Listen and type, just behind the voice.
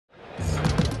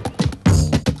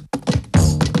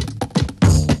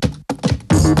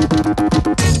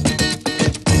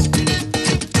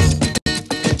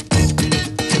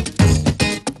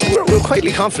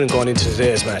quietly confident going into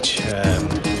today's match.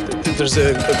 There's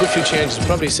a good few changes,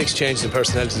 probably 6 changes in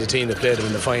personnel to the team that played them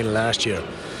in the final last year.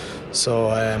 So,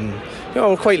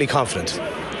 we're quietly confident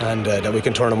and that we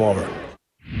can turn them over.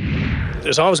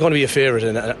 There's always going to be a favourite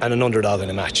and an underdog in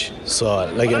a match. So,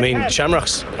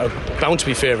 Shamrocks are bound to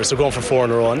be favourites. They're going for 4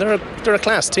 in a row, and they're a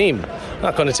class team.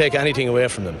 Not going to take anything away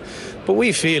from them. But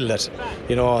we feel that,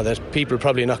 that people are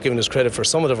probably not giving us credit for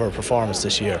some of our performance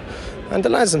this year. And the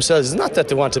lads themselves, it's not that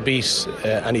they want to beat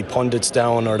any pundits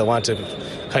down or they want to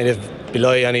kind of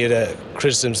belie any of the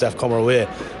criticisms that have come our way.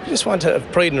 We just want to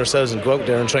have pride in ourselves and go out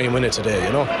there and try and win it today,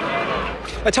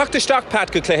 A tachtaisteach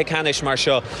Pat go Kilkenny mar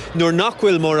seo nuair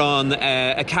nachhfuil mór an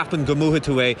a capan go mutha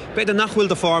tú é beidir nachhfuil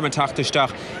de form a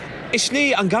tachtaisteach is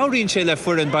ní an gabhraíonn sé le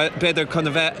fuireann beidir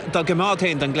chuna bheith dá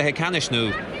gemátainn den Kilkenny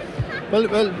nú. Well,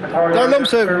 dar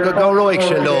lumsa gáróigh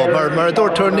sé lo, mar a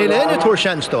dúir túir níl aine túir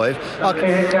seansdóibh ach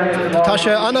tá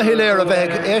sé anna hiléir a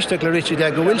bheith éisteach le rití de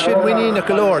go bhfuil siad muoíneach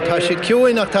go leor, tá siad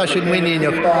ciúinach tá siad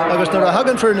muoíneach agus nuair a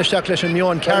hagan fuirnaisteach leis an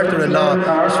meán ceartar an lá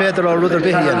is féidir á rudidir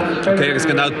bithíana. Ok, agus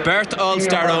go náid Bert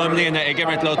All-Star óim líana ag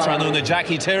imirt le tránúna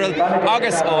Jackie Tyrrell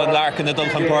agus Owen Larkin na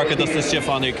Dulchan Park dus na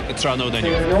Stefánig tránúna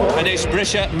nniu. An éis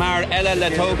brise mar eile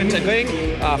le tógant a going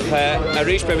ach a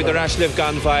rís be idir aislibh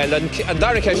gan bhail an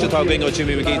dara ceist atá going ó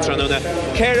Jimmy McGee tránúna.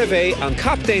 Ceir a bheith an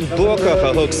captain buachach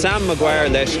a thug Sam Maguire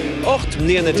leis 8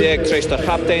 mbliana déag tréis do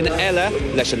captain eile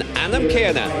leis an anam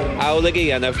céanna álaigh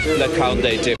a dhéanamh le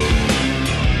County Dip.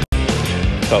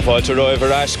 Tá fáilte roimh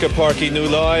ar ais go Páircí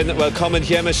Nowlan, well cumann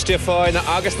Dhéime Stiofáin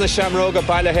agus na Shamrocks a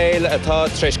Ballyhale atá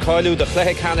tréis cáiliú de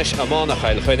chluiche canis amán a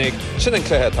chail chuinnig sin an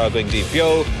cluiche atá going dí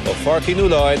bio ó Páircí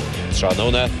Nowlan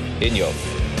tránúna inniuh.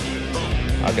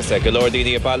 Agus go leor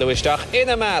daoine a bailúisteach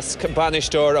ina measc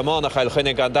banistóir amán a chail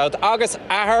chuinnig an dat agus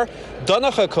ahar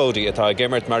Donacha Cody atá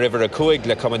gimmert mar river a cuaig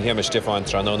le cumann Dhéime Stiofáin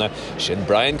tránúna sin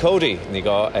Brian Cody ní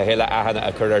gá a héile ahanana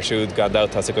a chur ar siúd gan dat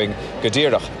tá sa going go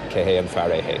díreach cé an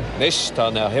fearré hé. Nis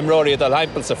tá na himróí a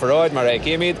leimpel sa forráid mar ag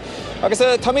géimiid agus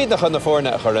tamíad na chun na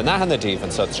fórna a chur an ahanadíh an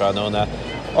sa tránúna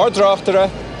or dráchtara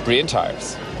Brian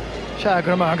Tyres.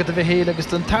 Seagur mar agad a bheith héile agus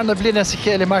don tarna bliana sa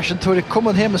chéile mar sin túir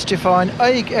cumann Dhéime Stiofáin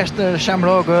ag eistnar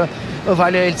Shamrocks ó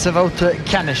Ballyhale sa bhóta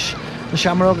Canis. Na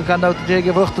Shamrocks gan dát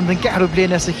déige bhachtan den garú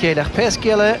bliana sa chéile. Pés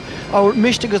céile á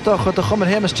mistegus docha do cumann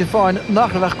Dhéime Stiofáin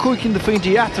nach bheith cúcinn de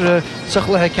faointí eatere sa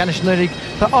chluiche Canis nurig.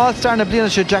 Tá áilstarna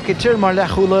bliana se Jackie Tyrrell mar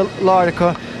lechú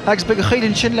láiricha agus be go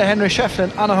chéileann sin le Henry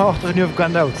Shefflin anna háchtach nuamh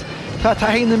gan dát. Tá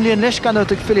taíonn líon leis gan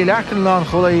dát ag Philly Larkin lán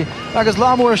chulaí agus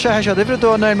lámór a sethe seo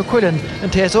dhibhredó Nail McQuillan an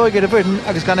téas óige a bhirden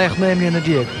agus gan éich 9 mbliana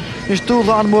déag. Is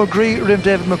dúil an mór grí rim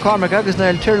David McCormack agus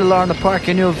Nail Tyrrell lá na Park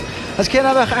inniuh. As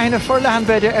céanna bheith aithne forlehan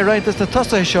beidir ar roiintas na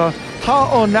tosaithe seo tá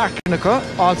ón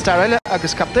Larkinacha All-Star eile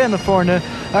agus captéin na fórne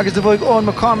agus de bhuaig ón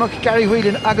McCormack, Gary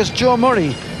Whelan agus Joe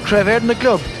Murray creibhéir na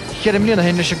club cheir mbliana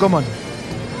hin leis a goman.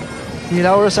 Ní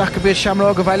leabhar ach go bíad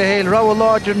Shamrocks go Ballyhale rá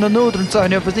láidir na núdran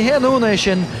saine agus ní héanúna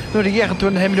sin nuair a dhéchan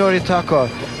túir na himleoirí táá.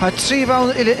 Tá 3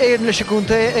 bhain ile éan leis a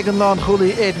gúnta ag an lán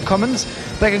chulaí Aidan Cummins,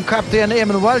 beag an captéin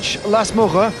Eamon Walsh las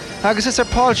muga agus is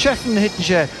Paul Shefflin hitan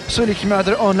sé súla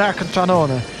cimádar ón Larkin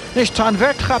tránóna. Nis tá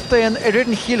bheirt captéin ar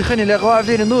ridan Kilkenny le ráibh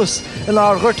lína nús i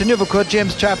lá ghirta nuacha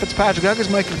James Fitzpatrick agus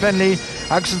Michael Fennelly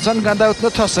agus an son gan dát na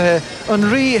tosathe an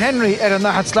Rí Henry ar an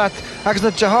nachad slaat agus na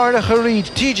deharda choríd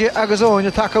TJ agus óin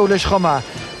a takeú leis chuma.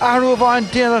 Ahrú bháin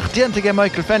déanach diantaige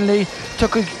Michael Fennelly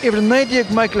tucaigh ibre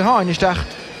 90 Michael Hine isteach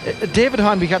David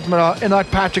Hine bhí ceart mar in áit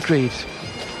Patrick Reid.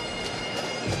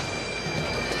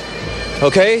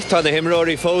 Ok, tá na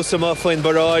himróí fósama faoin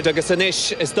baráid agus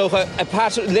inis is dócha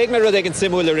le mar rud ag an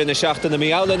simúlar ina seachtain na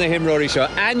míála na himróí seo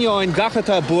aineáin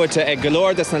gachatá buairte ag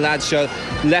golóirdas na laid seo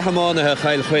lehamánathe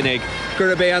chail chuinnig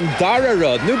gur bé an dara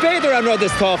rud. Nú béidir an rud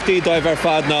is táchtaí dóibh ar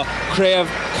fad ná chréamh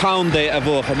County a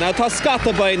bhuachan. Ná tá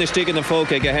scata bain istígan na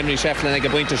fóca ag a Henry Shefflin ag a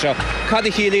buinte seo. Cad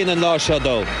i chilíonn an lá seo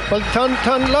dó? Well, tá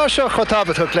lá seo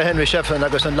chotábhaach le Henry Shefflin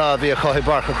agus an lá bhí a chothí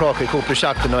barcha crochaí cúpla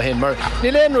seachtain ó hin, mar ní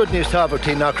léon rud níos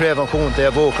tábhairtaí nach réamh an chunta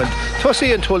a bhuachan.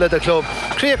 Tosaíonn túla a club,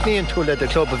 críochnaíonn túla a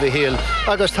club a bhí héal,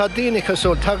 agus tá daoine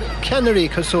cosúil, tá ceannarí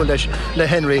cosúil leis le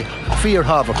Henry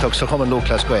fíorthabhachtach sa chumann Luke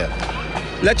Lasquare.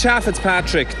 Le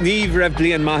Fitzpatrick, ní raibh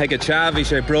blian maithe go teamh, hí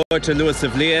sé broirte Lewis a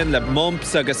bblion le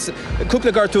mumps agus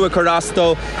cúpla gartú a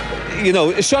chorastó. you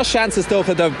know, seo chances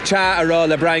dócha do cha ará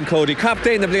le Brian Cody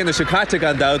captain na bliana se carta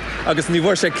gandát agus ní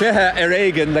bhór sé cluthe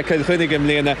éigen le Kilkenny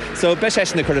bliana so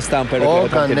beisna chu stampa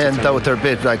gan nen dautar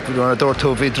bit like na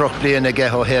dortó hí droch bliana ge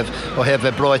ó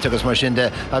heh broid agus mar sin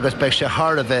de agus be sé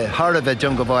Harbheith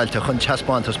jungaháilte chun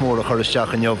chaspátas mór a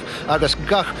choristeach an jobh agus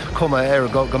gach cuma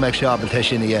go meid se abal te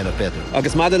sin dhéanamh better.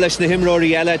 Agus mad leis na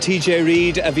himróí eile TJ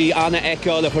Reid a bhí anna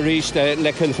eáil a choríist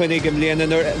le Kilkenny bliana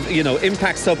you know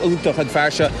impact sub úntaach an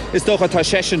fearse is dócha tá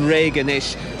session réigen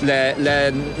is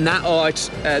le na áit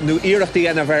nó iirechtaí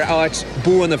ana bhar áit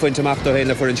buan a bhaintach do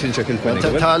héile for an sin Kilkenny.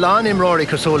 Tá lán imróí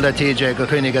cosú le TJ go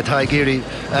chuinnig a taigéirí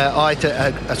áit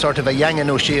a sort of a yangan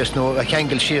ó síos nó a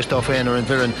cheangil síos dá féinar an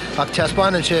bhirin ach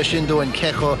teaspáin sé sin dó an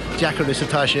cecho Jackar is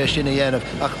atá sé sin a dhéanamh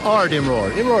ach ard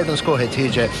imróir an scóthe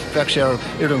TJ feic sé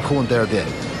ar an cún déir bé.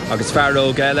 Agus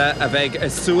fearró geile a bheith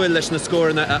súil leis na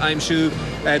scóranna a aimsú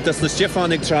dus na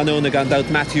Stefánig Tróna gandát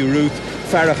Matthew Ruth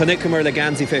fearach an icimir le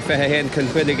gansaí fé fethe hen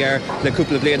Kilkenny le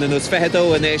cúpla bliana nó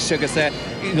fehedó in éis agus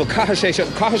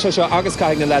caiir seo agus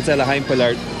caiig na lads eile heimpel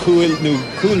ar cúil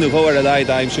nó hóir a leid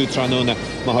aimsú Tróna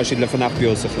má haisiad le fanach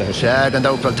biosach le sé an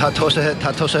dápla tá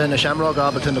tosathe na Shamrock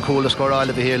abalta na cúla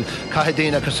scóráile bhíil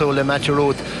caithidína cosú le Matthew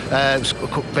Ruth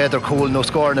beidir cúil nó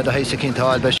scórna a héise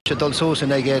cinntáil be se dul sús in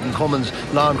éigean Cummins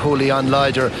lán cúlaí an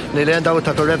Leider ní leon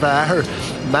dáta go ribh ahar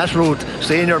Matt Ruth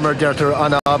Senior mar deirtar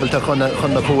an abalta chun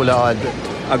na cúla áil.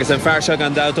 Agus an fearse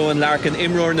an dátó an Larkin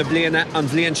imróir na bliana an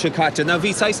bblion se caite. Na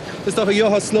bhí sais is do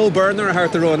joha slow burner a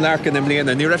hartaró an Larkin na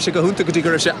bliana. Ní raibh se go húnta go dtí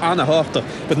gur sé anna háta,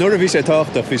 but nuair a bhí sé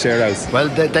táchtach bhí sé rás. Well,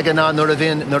 de gan ná nuair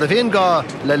a bhíon gá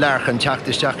le Larkin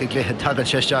teachtasteach i gluthe tagan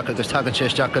séisteach agus tagan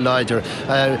séisteach go Leider.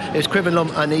 Is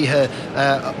cuibanlum an ihe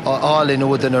álinn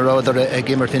údan a ráidir a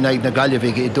gimmart in ag na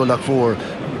Gaillimhigh I dulach mhór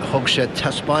thug sé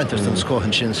teaspáintas an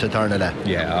scóthain sin sa tarna le.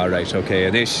 Yeah, all right, okay.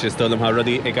 And is dulm ha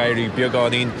rudí ag éirí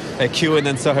beagáín ciúin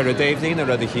an sahar a Davelín a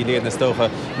rudí chilíon na stócha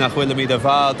nach bhfuil míad a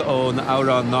bhád ón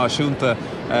árán náisiúnta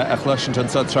a chluisiint an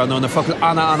sa Tróna. Focail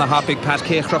anna hapig Pat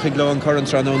Céchroch gló an choran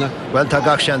Tróna. Well, tá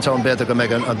gach seans an beidir go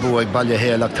méid an bú ag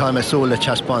Ballyhale ach tá me súla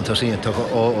teaspáintas íontach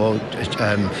ó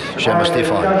Seamus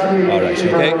Stefán. All right,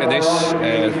 okay. And is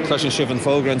chluisiint sibh an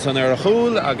fógran san ar a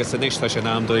chúl agus an is tá sé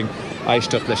nám doing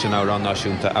aisteach leis an árán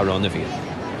náisiúnta árán na bhíl.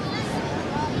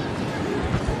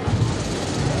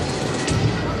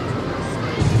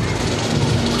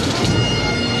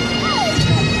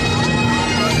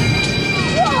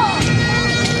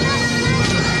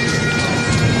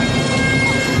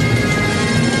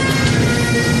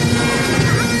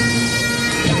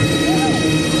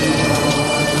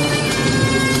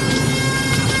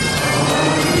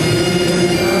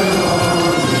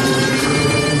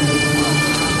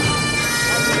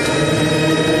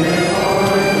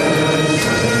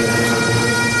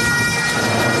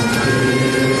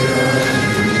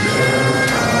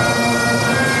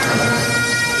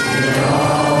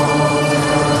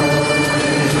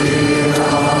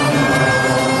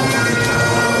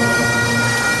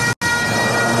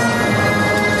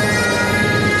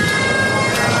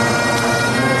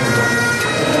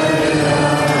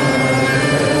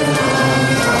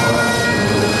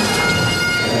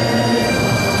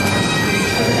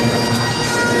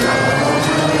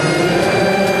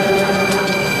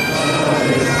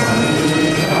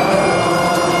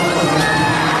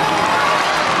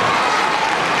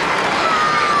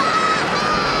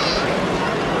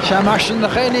 Marsin na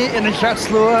chéine in an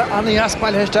cheartslú an í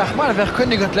aspáil heisteach mar bheith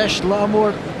chuinnig leis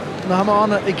lámór na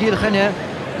hamána I gcíilchanne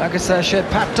agus sé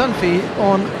Pat Dunphy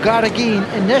ón Garagín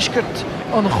in neiscirt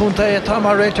an chunta tá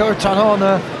mar réiteir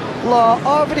Tróna lá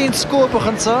ábhríonn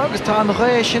scópachansa agus tá na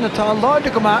ré sin atá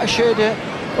láide go má a séide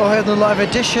ó head na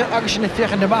láimh diise agus sin na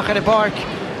fiochan deach ar a barc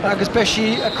agus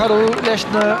beisi a carú leis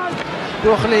na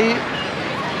brochalaí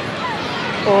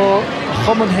ó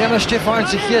chuman héna Stefáin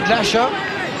sa chiad leisio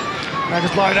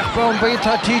agus láireach bram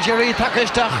baitá TJ Reid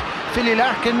takeisteach Philly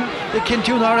Larkin de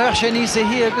cintiún áireach sé níos a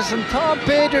hí agus an tá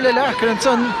beidir le Larkin an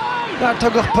son ná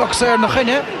tugach pucks ar na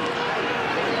chuine.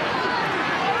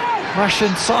 Mar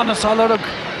sin sána sálarach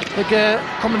ag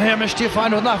cuman héir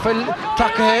Stefáin ó nachfuil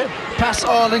take pass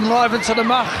áling láimhin sa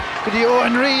amach go dtí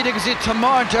Owen Reid agus I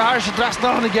tamáinte air sa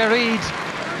drasnána ge Reid.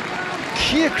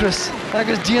 Ciacras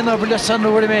agus díanamh le san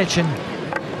uair méid sin.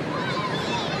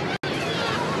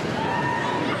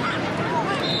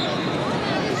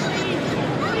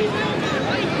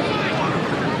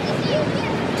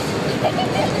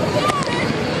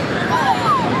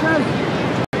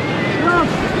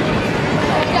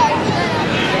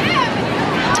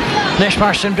 Nes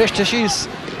mar sin briste síos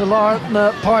de lá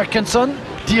na Parkinson,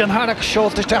 Díon Harach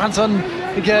seoltas tehanson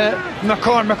ige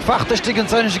McCormack fachtastig an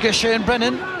son ige Shane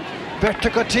Brennan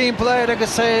Berta go team player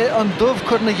agus sé an dubh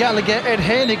chun na gealaige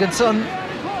hénig an son.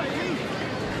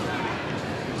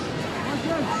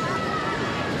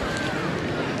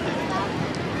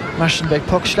 Marsin beg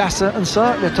puck slasa an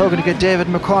sa, le tógan go David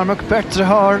McCormack, Berta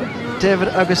Haar, David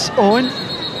agus Owen.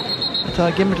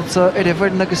 Tá gimmert sa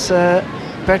Verden agus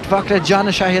Bert Vakle,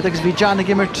 Jana Shahid agus bhí Jana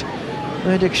gimmert.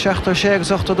 Nuidig 16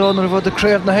 agus 8 dónar bhd de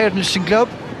créimh na héirne sin club.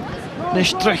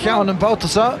 Nis trecheann an bouta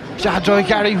sa, Shahadroi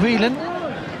Gary Whelan.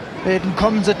 Beden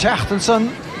comes a techt and son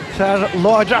fer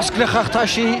Lord Rasklachach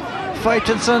tashi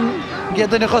fighting son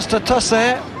get in a costa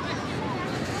tosse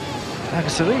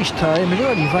agus a reach time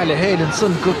really Ballyhale and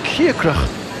son go kiekrach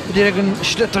degen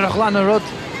slitterach lanne rod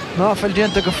na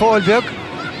feldente gefolbjug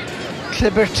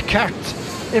Klibbert kart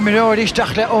Imilori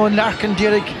stachle on Larkin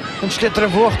direk en slitter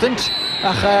vochtend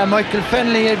ach Michael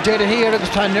Fenley did here agus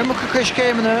time nummer kish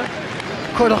came in a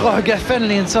could get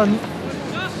Fenley and son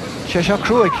Shesha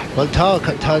Cruig. Well,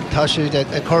 tá si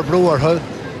a cor brewer ho.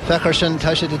 Fecker sin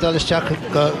tá si de Dallas Jack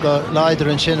go Leider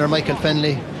and Shin or Michael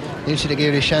Fenley. Níl si de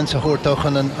géirí chance a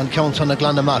chuirtochan an count on a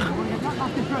glanamach.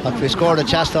 Ach vi scored a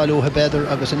chastalú he beder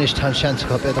agus an istan chance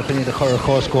go beder chun de chor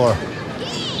cho score.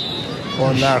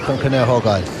 On Larkin cynne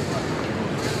hogail.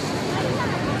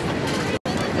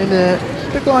 In de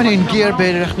begonin gear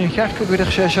beidirach nu check go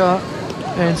gudach Shesha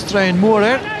en strain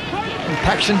morer.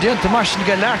 Paxton dient to Martin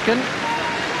get Larkin.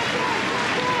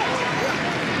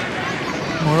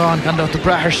 Moran gan out de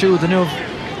bracher shoe de nu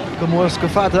go mors go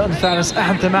fada an faris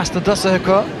ante master dusse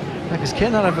go agus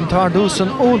kennar av tar dusen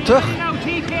ontug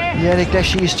Erik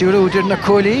Deshi sturu dir na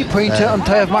Coli pointe an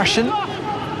Tav Martin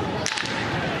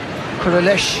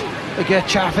Correlesh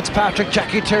get Fitzpatrick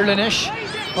Jackie Turlinish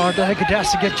or de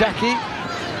Hegades get Jackie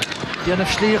die an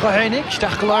Schliege Heinig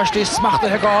Stachelaars die smachte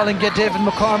hegal en get David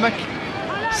McCormack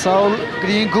Saul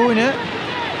Green Goene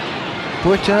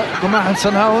Pointe go machen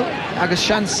san haul agus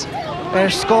chance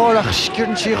scorach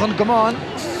skirn sich an gaman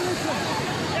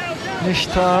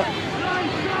nicht well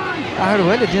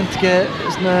dient ge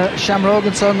is na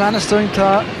Shamrocks so anastoin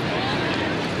ta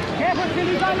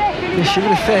de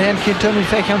shigre fehen kin Tommy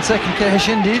Fechan second ke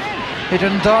hishindi it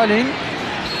an darling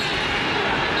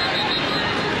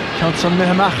Johnson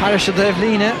Mehma Harish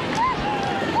Devline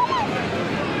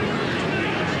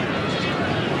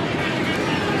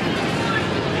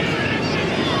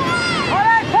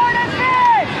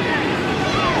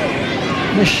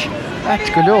Nish at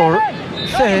galore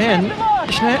fehen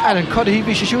isne Alan Cuddy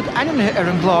we should shoot anim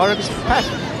an glár agus pat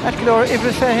at galore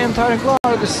every fehen tar an glár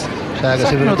agus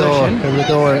agus every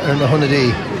door ar na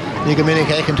hunnadí ní go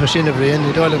minic ecin to sin every in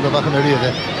dóla go bach an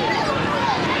riide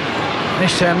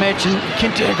Nish Machen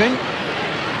Kintigan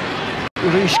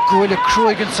Urish Goyle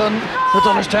Cruiganson the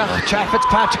Donnerstach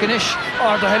Fitzpatrick anish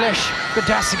or the Hellish go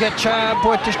das get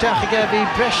boitistach ge vi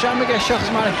pressure me get shots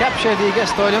mar capture the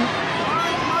guest oilem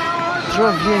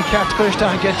Drug blian cat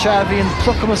coistach get Chavi and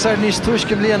pluck him aside nis tush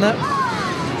gebliana.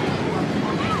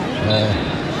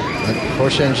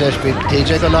 Forshen Jeshby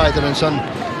DJ go Leider and son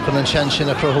kun an chance in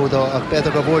a crohudo ach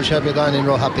better go bol shabi gain in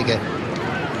ro happy ge.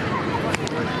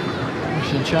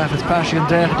 Shin Chaffet's passing and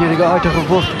there did go out of a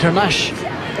wolf Ternash.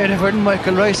 Everton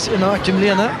Michael Rice in Archim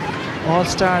Liana.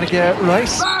 All-star get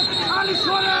Rice.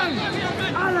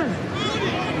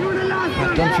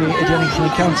 Dunphy again from the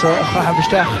council have the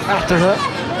staff after her.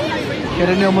 Get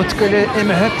a new mutkule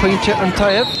imhe pointe an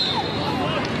Taib.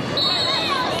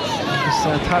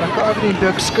 Tarak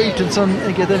Aberdeenburg Skuytenson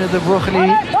get into the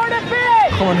Broccoli.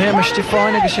 Gewoon hem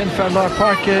Stefan agus sin fer Lar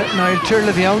Parke na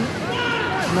Turlevion.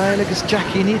 Na agus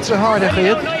Jackie needs a hard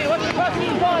ahead.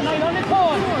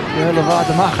 Ja, lavad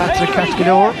de mag at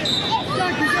Katgelor.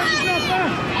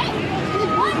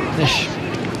 Nish.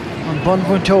 On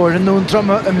Bonventor and noon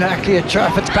drummer likely a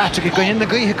Fitzpatrick going in the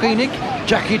Guy Koenig.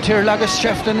 Jackie Tirlagus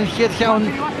Shefton and Heathown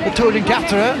the touring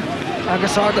Gattera.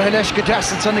 Agasar the Heleshka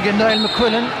Jasson again Niall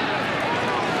McQuillan.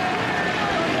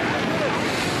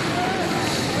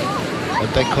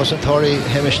 Beg Cossatori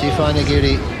Hemish Stefani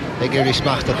Giri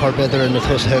smacht the car better and the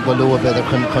Thus Hegolo better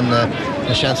can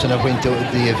the chance of win to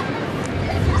the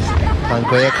and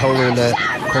Greg Howell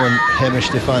come Hemish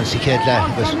Stefan Siketla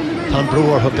was Tom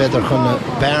Brewer who better can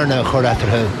Berna chor after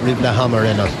her Ribla Hammer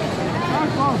in us.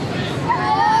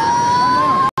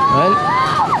 Well,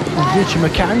 Rich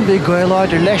McCann they go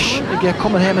Leider Lesh get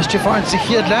coming Hemish Stefan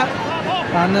Siketla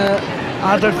and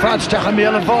Adler Fadge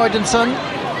Tachamil Avoidanson.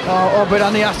 But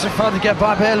on the Astrafad get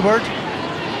Bob Aylward.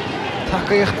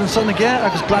 Takeochten son again,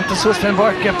 agus Blanta Switzerland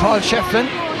get Paul Shefflin,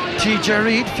 TJ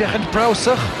Reid, Fiechent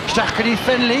Browsach, Stachary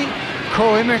Finley,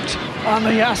 Co-Immert on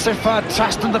the Astrafad,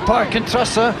 Traston the Park in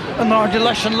Trussa, and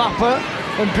Nordilesh and Lappa,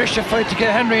 and Bishop fight to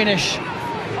get Henry Nish.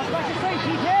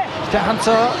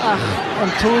 Stehansa ach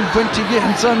an túl buinte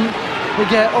Gihanson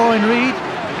ige Owen Reid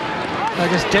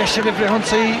agus deise go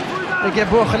bhrehansaí ige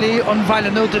Buchalí an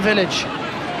Bhaillinú Village.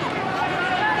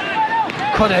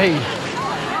 Codahí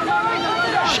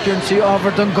Sciúnsaí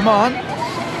ábhar don Gomán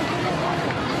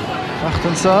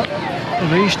Achtansa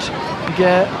ríist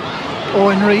ige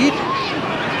Owen Reid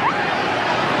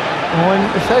Owen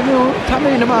féimú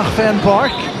tamín amach féin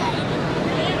Park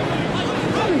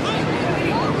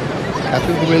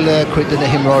After we'll quit the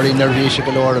Himrory nervous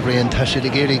galore of Brian Tashi the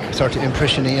Giri sort of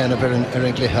impression and a very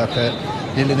wrinkly hack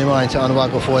Dylan in mind on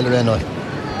Wago Foiler Reno.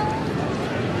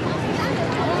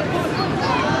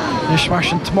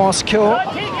 Nishmashin Tomas Kyo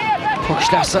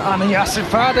Puxlasa an Yasser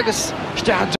Fadagus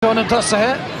Stad John and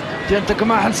Dossa Denta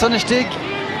Gamahan Sunistig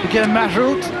again Matt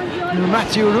Root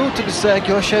Matthew Root agus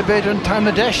Goshe Bader and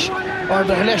Tarmadesh or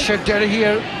the Helesher Derry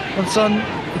here and son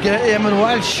again Eamon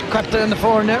Welsh captain in the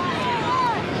foreigner.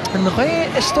 And the way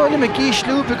is stolen McGee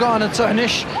Sloop began at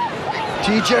Sahnish.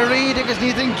 TJ Reid agus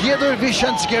needing Gieder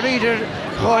Vishans Gerider,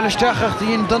 Royal Stachach,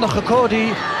 the in Donach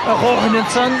Cody, a Rohan and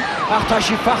son,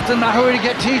 Achtashi Fachten, Mahuri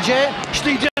get TJ,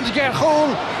 Steed to get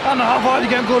hole, and a half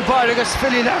again good by agus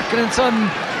Philly Larkin and son,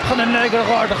 Hanan Neger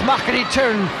Gardach, Macari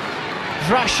turn,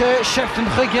 Vrashe, Sheflin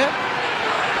Higge,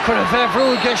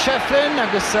 Corvevru get Sheflin,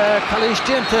 agus Kalish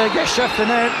Dinta get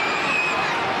Sheflin.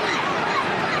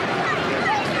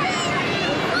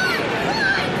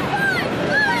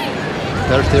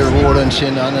 Bertha Warren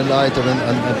Shin and a lighter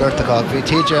and Bertha Cock. We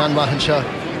TJ and Mahanshaw,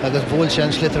 agus Bullshan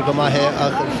Slitter Gomahe,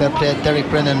 fair play Derek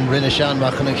Brennan, Rinishan,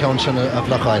 Machan and Council of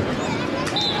Lochai.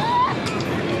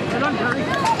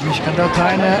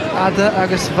 Mishkandotaina, Ada,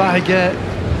 agus Vahige,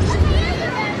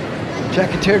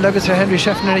 Jackie Tier, Agus Henry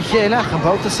Sheffner, Helach, and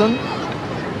Bautason.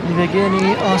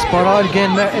 Nivegeni, Osparal, again,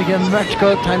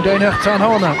 Merchko, time down here,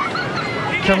 Tranhona.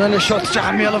 Canella shots,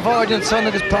 Jamie Lavard, and son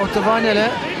agus Bautavana,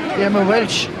 Emma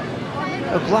Welch.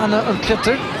 Oglana and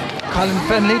Clitter, Colin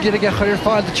Fenley did get her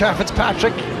file to Chair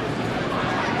Fitzpatrick,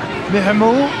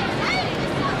 Mihamu,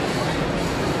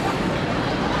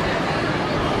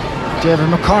 David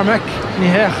McCormack,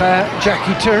 Nihecha,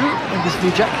 Jackie Turn, and this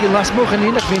be Jackie last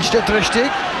Muchanin, the Queen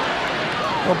Stitteristig,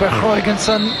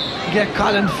 Oberheugenson, get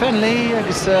Colin Fenley, I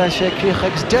guess Sheikh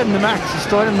dead in Max, the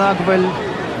story of Nagwell,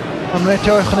 on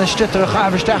Retoch and Stitter,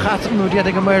 Havistach, who did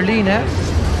a Merlina.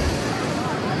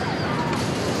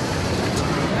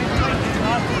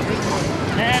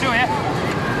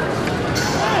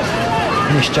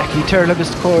 Jackie Turl agus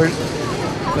cóir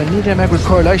ba ní dem egur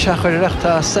cóir leiseach chuir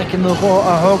reachta second nó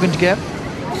a hágant ge.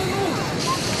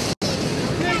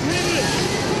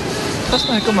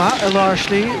 Tasna go ma a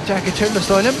largely Jackie Turl le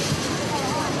stoilm.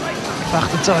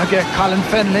 Fachtan sa ge Colin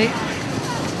Fenley.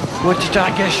 Butch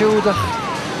Jackie Shoudach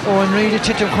Owen Reid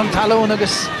titir chun talón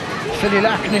agus Philly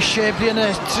Lachna sé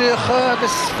bliana tríocha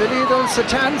agus Philly don sa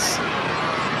chance.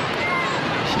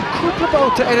 She could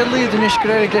about to a lead in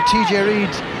Ishgreig le TJ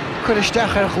Reid.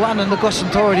 Kuristecher Juan and the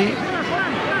Gussentori.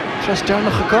 Trust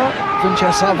Donachaka,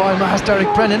 Vincha Savai Mahas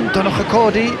Derek Brennan,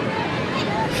 Donachakodi,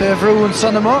 Fevru and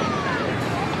Sonoma,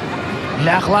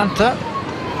 Lachlanta,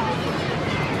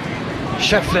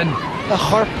 Shefflin, a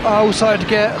harp outside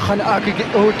get Han Agi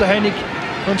out the Hennig,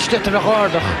 and Stitter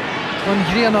Hardach, and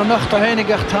Griana Nacht Hennig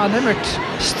Tan Himmert,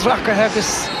 Straka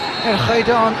Hegus, and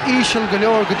Haidan Ishel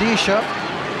Galor Gadisha.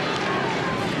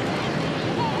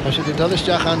 Tasha the Dulles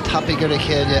Jachan Tapiger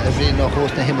Kelia, a very no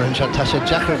host in Himmer and Tasha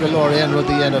Jacker Galorian with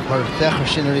the end of her Thecher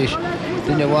Shinerish,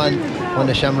 Dinner one on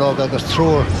the Shamrock Agus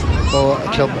Thrower, or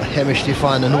Club Hemish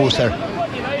Stefan and Oser.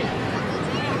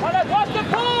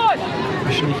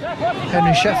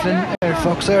 Henry Shefflin,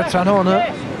 Fox Air Tranona,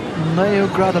 Nayo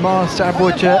Gradama,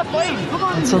 Starbocha,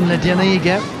 and suddenly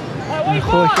Dianiga, and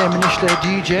Jorge Minister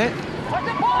DJ.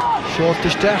 Short to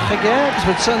Stach again,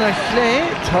 with Sonner Clay,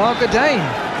 Targa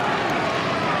Dane.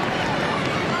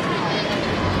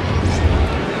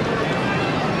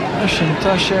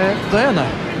 Tasha Diana.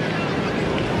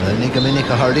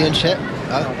 Nigaminica Hardian Shep,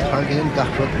 Hardian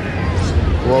Gafrod,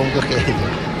 Wong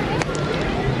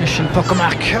Mission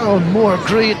Pocamak, more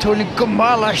great, only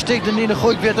Gumala stick the Nina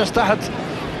Hook better start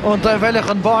on the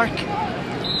Velican Bark.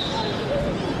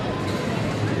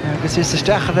 This is the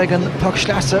Stachwegen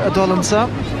Poxlasse Adolansa.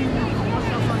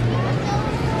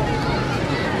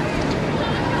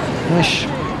 Wish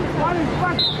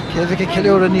Kevin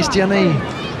Kilora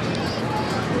Nistiani.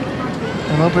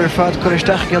 En op er vaart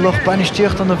Koristach gelocht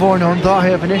banistiert aan de voorne om daar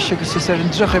hebben is dus is er een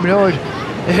terug in rood.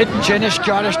 Hitten Janish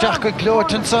Koristach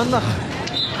gekloot en zondag.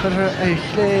 Er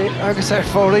ergens er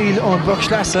voor real on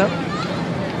Boxlasse.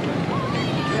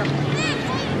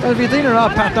 En we dienen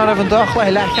op pat naar vandaag.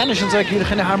 Wij lijken eens een zeker hier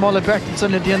geen harmonie Bertens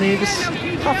en de Dianigus.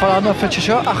 Chafar no fit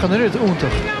seo ach an rid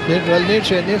úntaach. Well, níl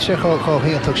sé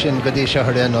choíonach sin go dtí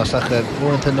seair os ach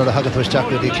bhúnta nó a hagadú teach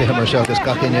go dtí cluiche mar seo agus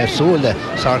gacine súla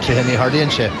sá cluiche ní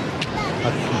hardíonn sé.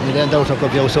 Ní den dáta go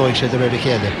beosóigh sé de réidir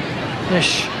chéile.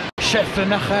 Nis Sheffield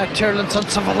nach Tirlinson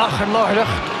sa bhlach an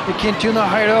láireach I cinú na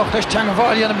haireach leis teanga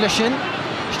bháil anam leis sin.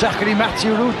 Stacharí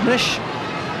Matthew Root nis.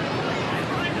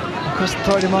 Agus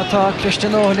táirí mátá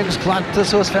Christian Owen agus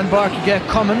Plantas os Fen Bark I get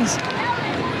Cummins.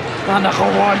 Anna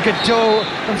Chawal get Joe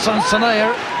and Son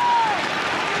Sanair.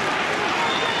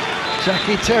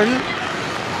 Jackie Tyrrell.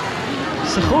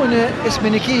 Sachone is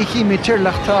miniki kimi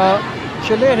Tyrlach ta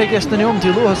Shalere gest na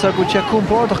neomtí luas a go te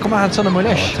cúmpárdach go maithe sanna mo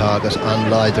leis. Tá agus an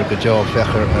leidir go Joe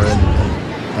fechar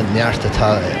an neartta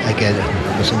tá aige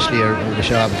agus an slíor go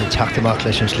seab de teachtamach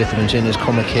leis an slitamann sin is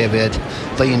cuma cévéad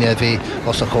daine bhí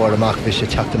os a chóir amach bhí sé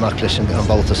teachtamach leis an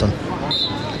bháltasan.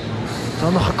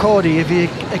 Tá nach a códaí a bhí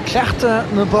ag cleachta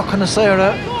na bocha na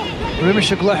saoire riimi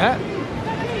se gluthe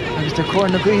agus de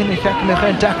cóir na gaoine cheach me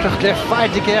chun decreacht le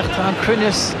fáide gécht an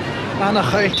cruinnis anna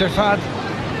chailtar fad.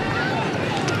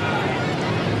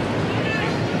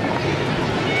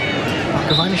 Ach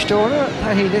go bhaine stóra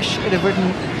tá hí leis ar a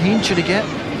bhfuin hínsead aige.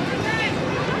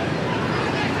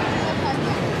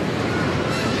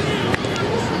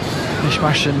 Nis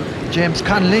mar sin James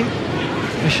Connolly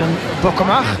nis an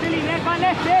bocamach.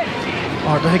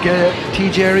 Or the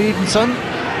TJ Reid and son.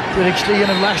 The actually in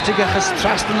a last to get his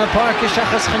trust in the park is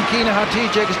Shachas Hankina har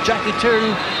TJ is Jackie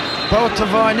Tyrrell. Both of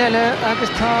Varnella agus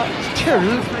ta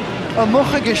Tyrrell. A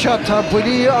mochige shot ta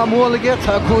Bully a molige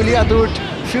ta Cooley adurt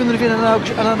funeral vin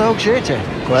an hog shete.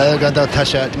 Well ganda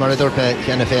tasha marador pe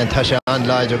kana fe tasha an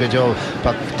leidir go Joe.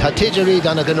 But ta TJ Reid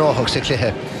an a gnohog se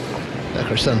cluiche.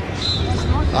 Eckerson.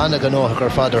 Anna ganóach ar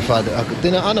fad.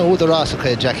 Duine anna úd arás a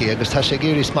chu Jackie agus tá sé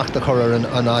géirí smachta choir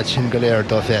an áid sin go léir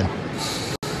dó féin.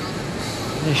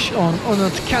 Nis an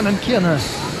ceann céanna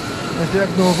a bheag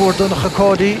nó bhór donnach a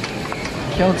códaí.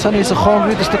 Ceann san níos a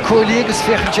chomrúd is de Cooley agus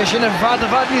féchan sé sin a bhad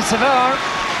níos sa bhar.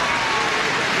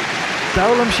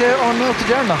 Dálam sé an nóta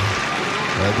dearnach.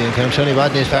 Bhíon ceim sinna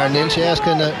bhad níos fear níl sé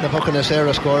asca na pocanna séir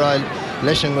a scóráil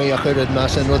leis an ghaí a chuirid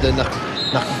meas an rud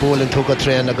nach bólann tú go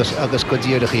tréin agus go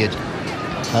díirach iad.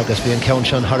 Agus bhíon ceann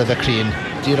sin thar a bheith crín.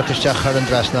 Díreach isteach ar an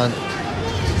drasnán.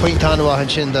 Point anmhaithin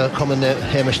sin de cumann na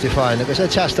héimistí fáin agus é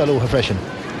teastal útha freisin.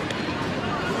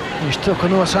 Nis tucha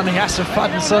nuas anna Yasser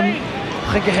Fadenson.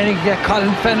 Chuige hennig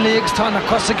Colin Fenley agus tá na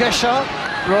cosaige seo.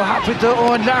 Ró hapita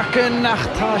Owen Larkin nach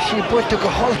tá sí buite go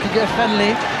holcaige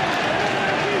Fenley.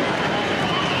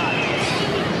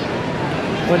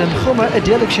 Well an chuma a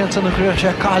déalaigh sin san na chruach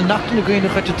sé cáil nachtain na gaoine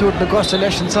chuite túirt na gosa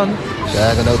leis an son.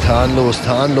 Ja, gan tá an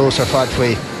lós ar fad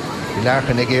faoi. I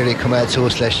Larkin ag éirí cumáid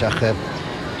sús leis ach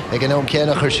ag an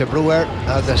céanach chuir sé brúir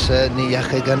agus ní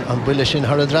dheacha gan an buile sin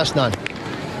thar a drasnán.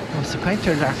 Sa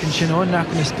painter Larkin sin Owen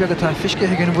Larkin is beagatá fisce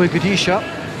ag an bhfuil go dtí seo.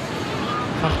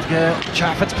 Facht go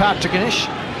Chaffetz Patrick inis.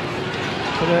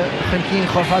 Chud a chun cín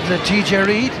chofad le TJ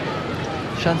Reid.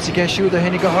 Seansa geisiú a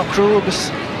hennig go hocrú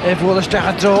agus bhfuilaisteach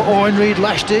a dro Owen Reid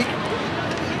leistigh.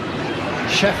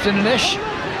 Shefton inis.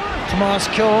 Tomás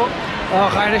Kyo á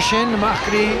ghaire sin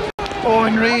amachrí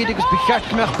Owen Reid agus be cheart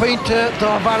meach pointe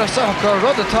dá bhar asach go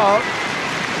rud atá.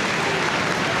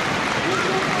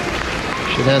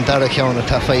 Sin an dara ceanna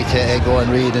tá féite ag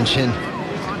Owen Reid an sin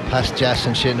pas jazz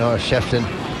an sin ó Shefton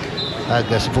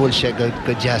agus bhfuil sé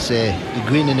go jazz I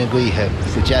gcuine na gaotha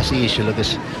go jazz íseal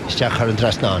agus isteach ar an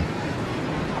drasnán.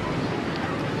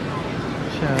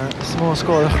 Smó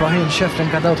scóir a chraíonn Shefton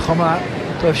gadát chumá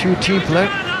do fiú timppla.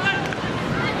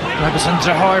 Agus an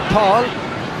Drahar Paul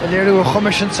a léirú a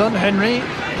chumis sin son Henry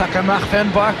take amach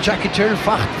Fen Bark Jackie Tyrrell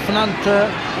facht fananta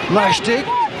leistigh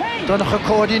donnach a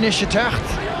códaí is sé techt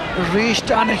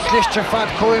ríist anna chlistear fad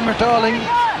Coimer Darling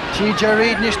TJ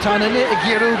Reid níos tanine I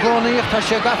ggéirú gcónaíoch tá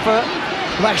sé gafa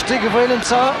leistigh a bhfuileann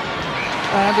sa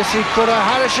agus I chur a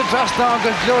Harris a drasná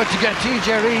agus glóir to get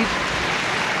TJ Reid.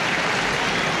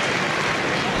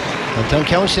 An tan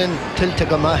ceann sin tiltte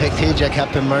go maith ag TJ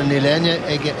captain mar ní léine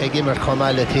ag immer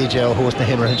chomáile TJ ó hús na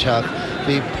himmarthain seach.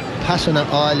 Bhí pasanna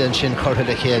áileann sin chortha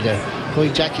le chéile.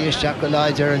 Chuig Jackie isteach go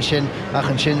leidir an sin ach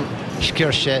an sin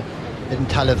sciir sé in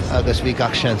talamh agus bhí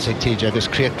gach seans ag TJ agus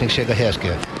críochnaigh sé go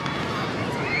héasca.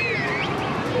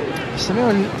 Sa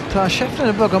mé tá Shefton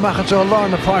a bug amach atá lár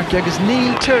na park agus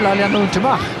níl Tyrrell a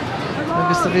leanúntaach.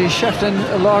 Agus tá bhí Shefton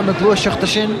a lár na glúiseachta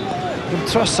sin im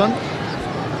trosan.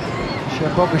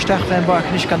 Sé bog isteach Fen Bark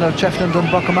níos gan Shefton don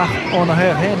bog amach ó na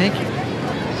hénig.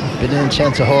 Bin an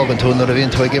chance a hágan tú nar a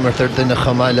bhíonn tú ag immertar duine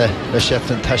chamáile le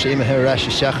Shefton tá sé imethe reis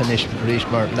isteach níos ríis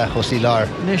mar lechosí lár.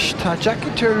 Níos tá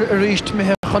Jackie Tyrrell a ríist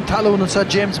mithe chun talún sa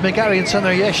James McGarry an san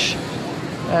ar dheis.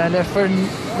 le fern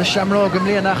le Shamrock am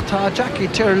léanach tá Jackie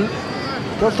Tyrrell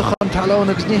dulta chun talón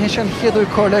agus ní sin chiadú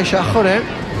cór leis a choir.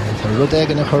 Tá rud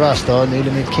éige na chorastá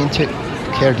níle míid cinnte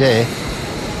céir dé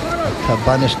tá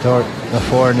banistóir na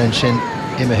fórnan sin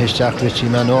imimeis Jack Ritchie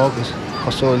man agus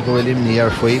chosóil go bhfuil imní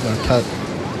ar faoi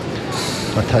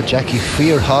mar tá Jackie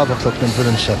fíor hábhachtach na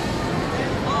bhfuiln se.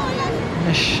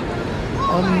 Nis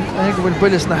an go bhfuil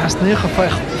builis na hasníocha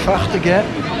fachtaige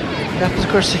lepas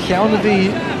gur sa cheanna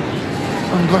bhí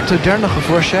an gcuirtú dearnach a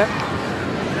fuair sé.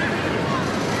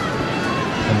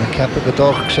 Na cepa go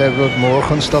dách sé rud mór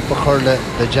chun stop a chur le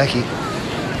Jackie.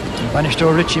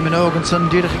 Banistóir Ritchie Minogan san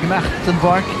dúireach gemacht den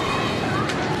bharc.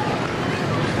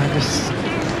 Agus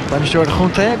banistóir a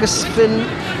chunta agus Phil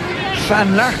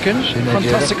Fan Larkin chun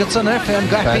tosa go sanna fan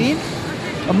gapín.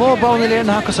 A mó bána léir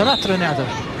na hachas an atra neadar.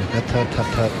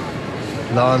 Tá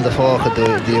lán de fácha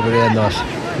díomh réanás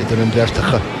idir an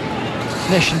dvertacha.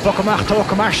 Nis an bocamach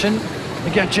tóca mar sin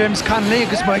again James Conley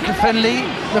agus Michael Fennelly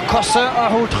na cosa a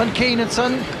hútchan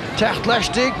Keenanson techt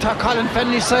leistig tá Colin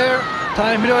Fennelly sair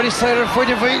tá Milori sair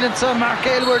fuidir bhílansa Mark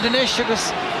Aylward in isis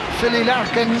agus Philly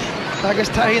Larkin agus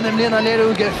tá híanam líana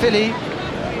léirú ge Philly.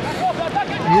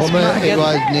 Cuma i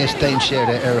bhhaid níos dain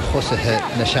séire ar chusathe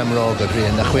na Shamrock a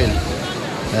bhríon na chhuiil.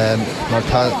 Mar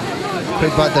tá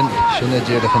chuid badan sinna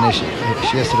ddíireach an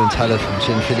siasar an talamh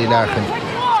sin Philly Larkin.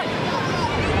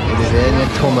 I bhíon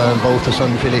tuma an bótas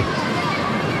an Philly.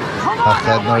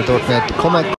 Ach mar dúirt me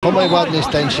cuma i bhhaid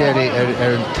níos dain séire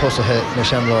ar tosathe na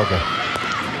Shamrock.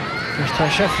 Tá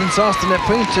Shefflin sásta le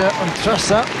pointe an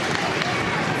trasa.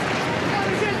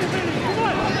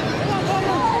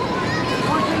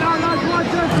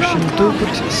 Sin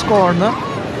dúpert scórna.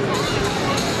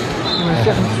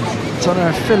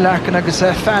 Tána Phil Larkin agus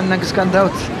Fan agus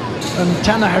gandát an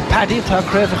tena ar Paddy tá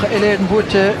creifacha iléir an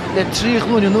búte le 3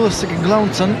 glúine nús ag an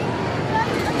Glanton.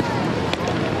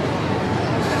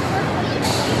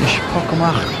 Is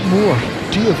pocamach mór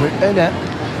díomhar eile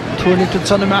túirní tú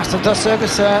sanna meastar das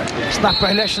agus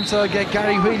snappa leisin sa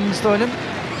Gary Whelan stoilm.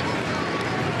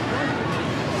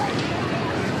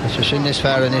 Is sin is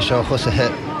fear an is ó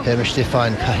chusathe Heimir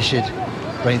Stifáin caiisiid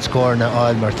rain scórna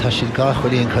áil mar tá siad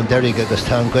gachhuilíonn chun deirig agus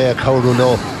tá an gaoth cabhrú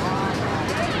ló.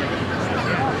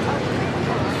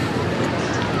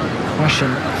 Mar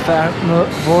sin fear na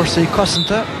bhórsaí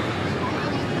cosanta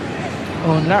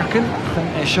ón Larkin chun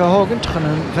é seo hágant chun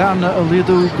an bheanna a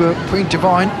líadú go pointe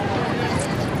bháin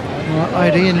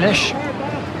éiríonn leis.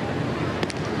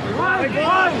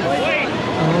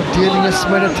 Dílingas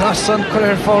mar a tasan chuir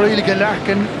ar fáiríla go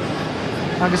Larkin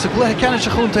agus a gluthe ceanna se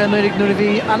chunta nuair a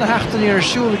bhí anna heachtaí ar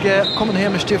siúlaige cuman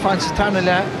Hamish Stifáin sa tarna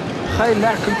le chaid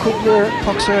Larkin cúpla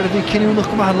poxar a bhí cinúnach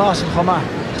go maith an lás an chomá.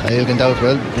 Chaíodh an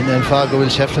dáhfuil in an fá go bhfuil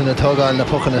Shefflin na tógáil na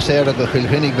pochan na séra go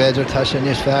chuilhuinig beidir tá sé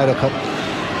níos fear a chup.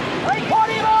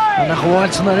 A nach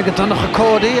bháil san ar go donnach a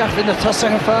códaí ach bhí na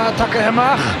tosaithe fá take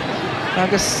amach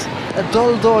agus a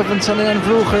dul dóibhann san an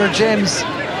bhrúchar James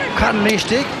Conley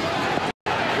stig.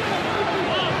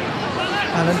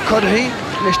 Alan Cuddihy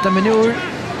leis na minúr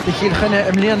de Kilkenny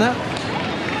am léana.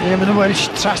 Man bhfuil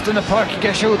trastan na parc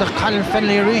geisiúd ach Colin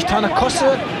Fennelly a rís tána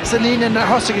cosa sa lína na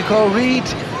thosaigh có Reid,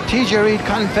 TJ Reid,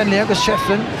 Colin Fennelly agus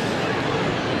Shefflin.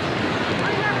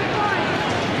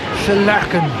 Phil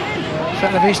Larkin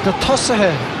fel a bhís na tosathe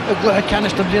a gluthe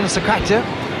ceannis na bliana sa caite.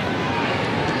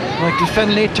 Michael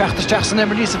Fennelly teachtasteach san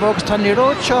Emerlí sa bógus tá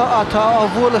níróid seo atá á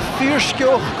bhfuil a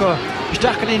fíorsceoch go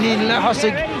isteach í ní le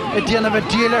thosaigh a déanamh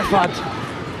díal ar fad.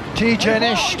 TJ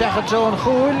Nish stechad zo an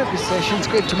chúil agus sé sin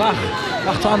scriptamach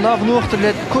ach tá an lábh nuachta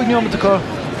le 5 nómata go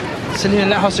sa lína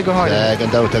le thosaigh go háir. Gan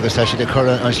dát agus tá siad chur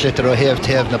an slitar ó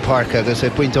taobh na parc agus é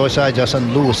buinte ósáid as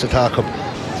an lús atá cup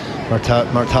mar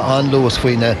tá an lús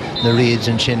faoin na Reids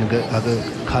an sin agus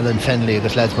Colin Fennelly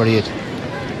agus leid mar iad.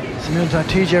 Sa miúil tá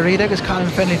TJ Reid agus Colin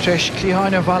Fennelly treis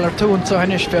clíháine bhalar tún sa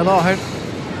hanis fé láthir.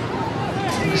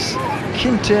 Agus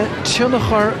cinnte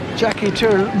tiúnachar Jackie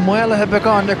Tyrrell muilethe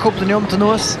beagán le cúpla nómta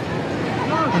nuas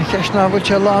an ceisná bhfuil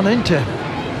sé lán inte.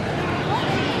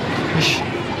 Is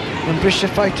an brise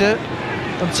feite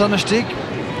an sonnastig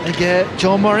ag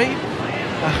Joe Murray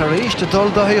a charéis de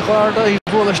dul dóthaí gáda í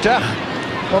bhólaisteach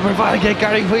obair bhaige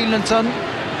Gary Whelan san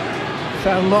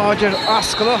fear láidir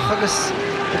ascalach agus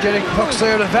a deireadh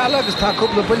poxair a bheala agus tá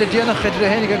cúpla buile déanach idir a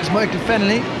hénig agus Michael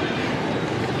Fennelly.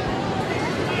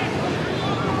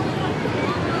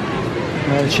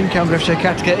 Sin ceam raibh sé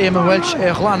ceatca Éimean Welch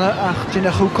é chlána ach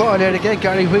tína chúcáil ar aige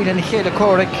Gary Whelan i chéile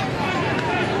córic.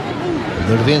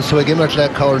 Nuair bhíonn suaig imirt le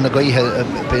cáir na gaotha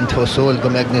bíonn tosúil go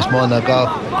mbeidh níos mána gá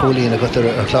cúlíín agus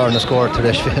ar chláir na scóir tar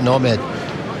éis 20 nóméid.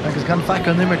 Agus gan feic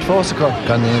an imirt fósa go.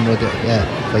 Gan imirt,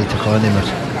 feite cháin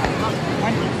imirt.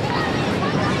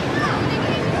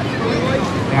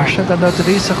 Marshall gan out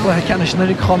rísach le Kilkenny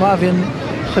Senior chomá bhíon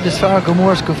chud is fearr go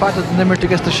mór go fad nimmer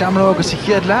agus de Shamrocks i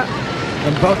chéad le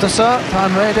an bátasa tá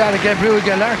an réide ar a gebrú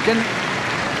i Larkin.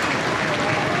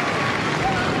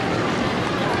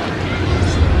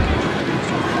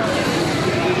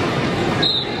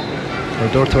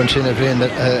 Dúirtún sin a bhríon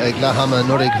ag lehama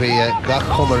nuair bhí gach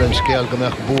chumar an scéal go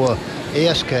meach bua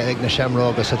éasca ag na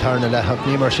Shamrocks a tarna le ach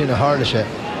ní mar sin a hálaise.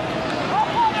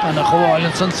 An a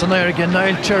choáilin san éir gin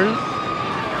Niall Tyrrell.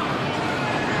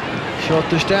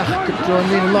 Seotusteach go dro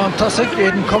lína lán tosaigh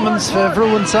Aidan Cummins fe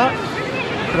bhrúansa.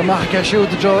 Gur amach ce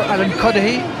siúd dro Alan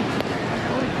Cudahy.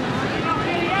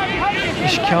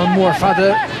 Is ceann mór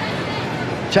fada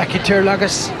Jackie Tyrrell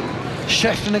agus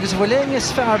Shefflin agus bhfuil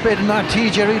is fearr beidir ná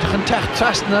TJ Reid chun techt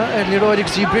trasna ar líróidig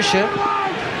sí brise.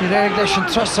 Ní réir leis an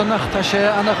trasannach tá sé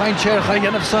annach ein séircha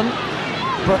dhéanamh san.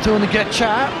 Bratúna get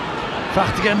cha.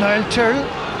 Facht again Niall Tyrrell.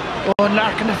 O'n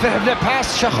Larkin a fef le pass,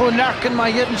 Siachún Larkin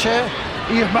mae jeden sé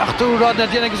i'r machtú rod na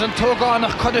dyn agus an tógáin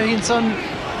ach Cudahy'n san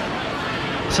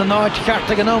áid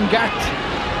ceart ag an gart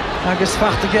agus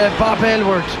facht ag Bob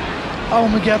Aylward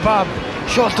ag Bob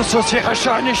Seolta so sichar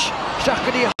searnis seach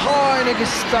go dí háin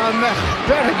agus tá mech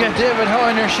berige David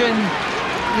Háin ar sin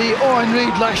hí Owen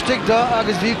Reid leistig da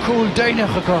agus hí cúl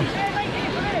déinech acu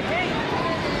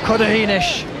Cudahy'n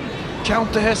is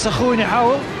ceantathe sa chúine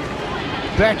hawl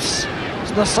Berts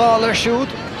na sáil ar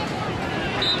siúd.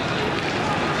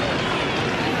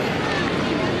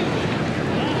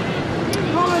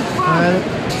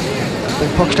 Den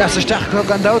puck staisteach go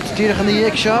gan dát tíirech an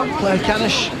dhéag seo le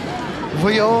Canis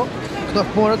bhuió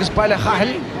knop mór agus baile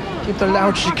chail típ ar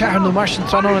leabhart sé cearan nó mar sin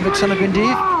tránóna bhíh sanna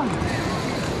gandíh.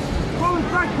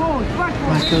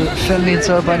 Michael Fellín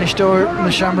sa bainisteoir na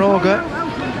Shamroga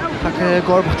take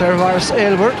gorbacht ar bharas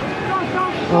Aylward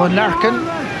O'n Larkin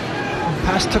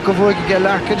Pass took a bhig go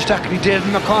Larkin steach í David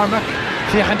McCormack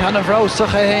fiochan tanna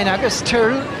bhrásach a héin agus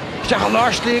Tyrrell steach a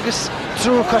láirslí agus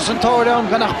trú cosantóir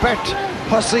gan nach Bert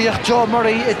posaíoch Joe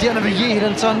Murray i dtéanamh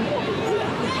dhíhir san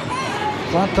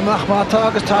Bhaint mátá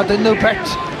agus tá duine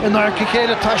Bert in ar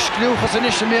cicéile tá sclúchas in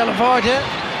is méle bháide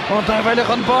an tá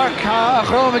bheileach an barc a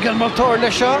chrámig an motor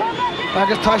lei seo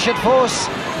agus tá siad fós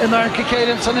in ar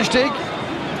cicéile san istig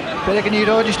Beleg an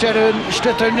íróidisteir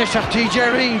stitar niseach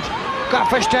TJ Reid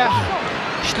gafaisteach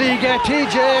slíige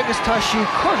TJ agus tá sí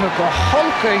chuirtha go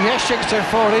holca dhéiseagus ar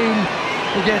fórín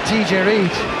i gé TJ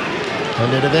Reid.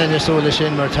 An a bhéine súla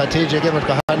sin mar tá TJ gimar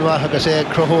go hanmhaith agus é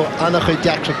cruthú annach chuid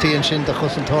deachtrachtaíonn sin de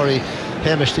chusantóirí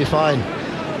Hamish fáin.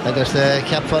 Agus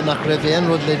ceapfa nach raibh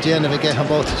éonrúd le déanamh ige an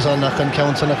bótas nach an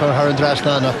ceansanna chu thar an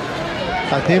drasnána.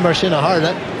 Ach ní mar sin a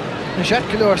hála. Na sé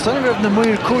ciúir sanna raibh na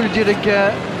muir cúladírig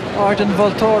Arden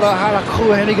Voltora harach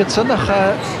chu hennig sunnach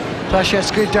tá sé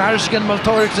scuil deargan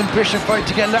Maltórics an brise fáid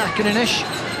ige Larkin in is.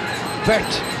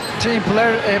 Bert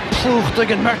timpplair plúcht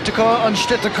ag an Merticá an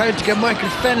stitta caiil ige Michael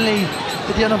Fenley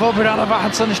go dtíanamh obair anna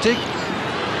bhahan sanna stig.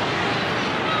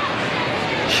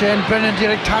 Shane Brennan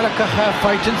dírig talachach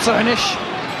fáitin sa inis.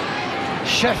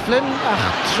 Shefflin ach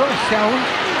trocheann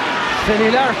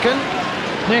Philly Larkin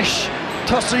nis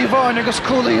tosa í bháin agus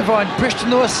cúla í bháin briste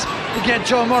nuas i ggé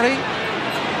Joe Murray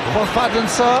Chor fadan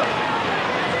sa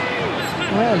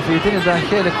Well, bhí duine da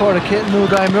chéile córa nó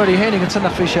da Murray hénig an sanna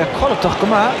frí sé cholatach go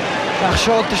maith ach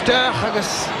seoltaisteach agus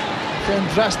féin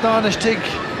drasnána stig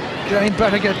grain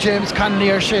beige James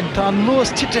Connolly ar sin tá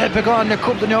nuas titithe beáin na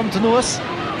cúpla neomta nuas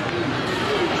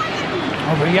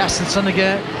aber jasan sannaige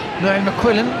Niall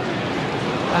McQuillan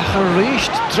ach a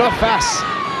ríist drofas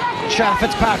Cha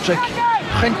Fitzpatrick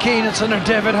chun cíine san ar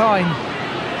David Háin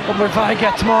obair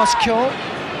bhaige Tomás Ceol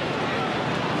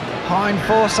Háin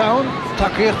fósáin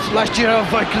takeíocht leistíar a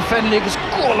Michael Fenley agus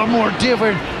góla mór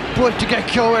díomhar builte ige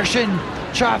Ceol ar sin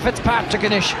Cha Fitzpatrick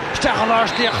inis steach a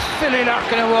láirslíoch Philly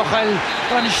Larkin a bhchail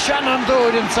gan Shannon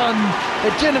Dóirin san i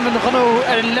dtíanamh ganó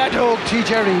ar ledóg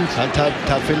TJ Reid.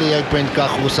 Tá Philly ag buint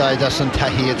gach úsáid as an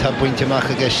taithí tá buinte amach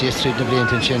aige siostríd na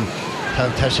bliantain sin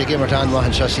tá sé gimmart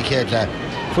anmhaithan seo sa chéad le.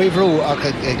 Faoi bhrú ach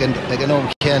ag an óm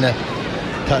chéine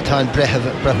tá an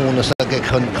brethúnas aige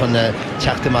chun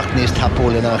teachtamach níos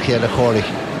tapóla ná chéad a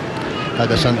chóirich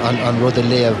agus an rud a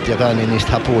léamh deagáin níos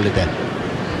tapóla de.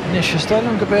 Nis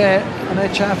stalm go bé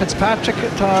an Cha Fitzpatrick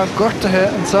tá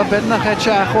gortathe an sa bednach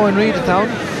Cha Owen Reid atá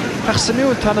ach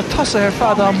samúil tá na tosa ar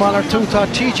fada an málar tú tá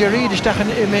TJ Reid isteach an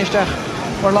iméisteach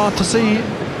mar lánta sí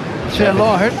sé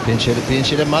láthir. Bíonn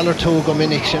siad a málar tú go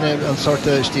minic sin an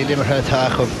sorta stíl imarthe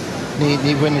táchab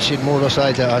ní bhaine siad mór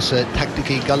osáide as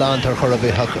tacticí galant ar chorabh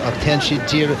ach ten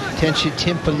siad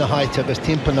timppel na haite agus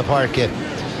timppel na parke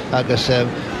agus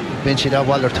bíonn siad a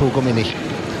bhhaillar tú go minic.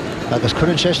 Agus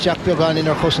chuann sé steach beagán in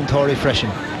ar chusantóirí freisin.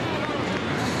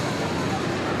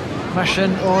 Mar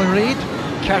sin Owen Reid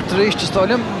Carteríiste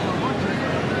Stolim.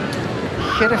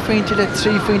 Cheir faointe le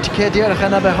 3 faointe cédéarach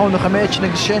ana be hána chaméid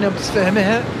agus sin am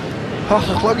feimithe. Thach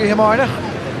logí hemarach.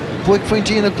 Buig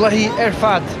faointe na gluí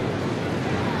fad.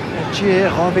 Tí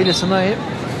rábhéile san naib.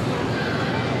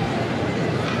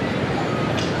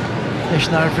 Is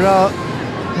nar bhrá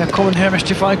na cumann Hermes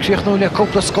Stefan críoch le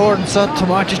cúpla scóran sa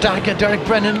Tomátis dacha Derek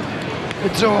Brennan i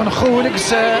dro an chúil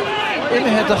agus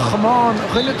imithe a chamáin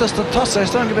chuiletas do tosa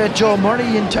is go bheith Joe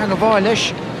Murray in teanga bháil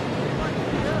leis.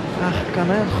 Ach gan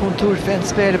an chun túr féin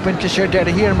spéir buinte sér deir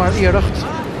a hir mar iirecht.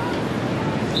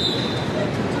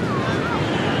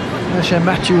 Na sé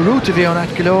Matthew Root a bhí an at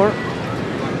golóir.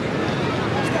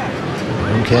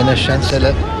 An céine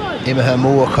seansile imithe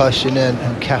mócha sin an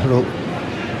ceathrú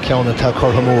ceanna tá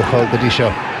chortha mócha go dtí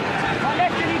seo.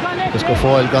 Gus go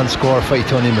fáil gan scór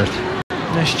feitón imirt.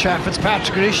 Nes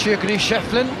Fitzpatrick Grisha Gris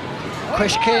Shefflin.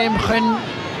 Cuis céim chun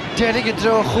deirigh i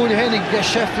dro chúil hénig de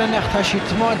Shefflin ach tá sí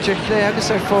tomáintear clé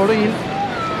agus fóríl.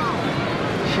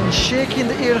 Sin sécinn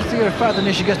de iirechtaí fadan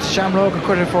is agus Shamrock a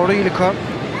chuir fóríl acu.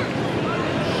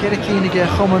 Cheir cínig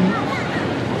chumann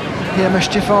Hermes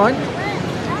Stefan.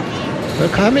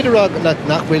 Caimid rag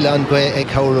nach bhfuil an gcuid ag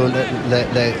cabhrú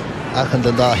le achan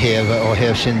den dáhéamh ó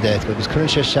héamh sin déit, agus chuann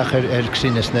sé seachar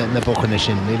crínas na bochanna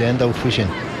sin, ní le dá fú sin.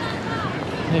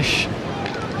 Nis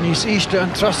níos íste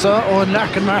an trosa ó an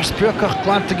lechan mar spiúcach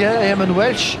glantaige an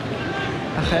Welsh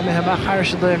a chéimithe amach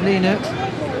hairse do líne.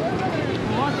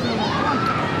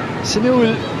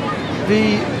 Simúil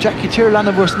bhí Jackie Tyrlan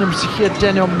a bhs nim sa chéad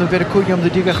déineom na bheidir cúigeam do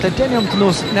dígach le déineom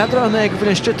nos nedra an ag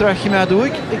bhfuil stiútar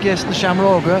chiimeadúig i gcéas na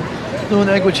Shamróga nó an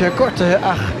ag bhfuil sé gortathe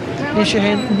ach ní sé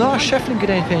hen ná Shefflin go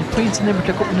réin féin points nimmer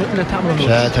le tamla.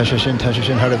 Tá sé sin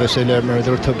Har bheith le mar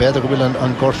dúir tú beidir go bhfuil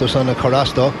an gortú san na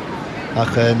chorastó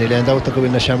ach ní le dáta go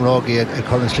bhfuil na Shamrógaí ag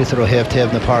chuann slítar ó héamh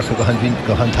taobh na parca go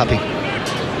han tapi.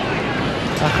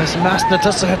 Achas meas na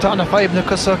tasathe na fáibhna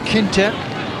cos cinnte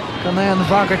gan é an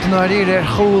bhagart an áíir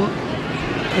chúil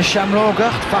na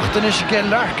Shamrógacht fachtain is gé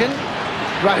Larkin.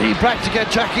 Rahí Bractica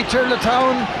Jackie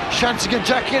Turletown, chance to get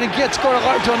Jackie and get score a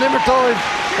right on Nimmertoid.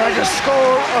 Agus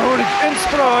scór a thuaigh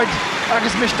inspráid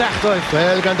agus misneachtáid.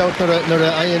 Well, gan dát nar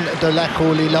a aon do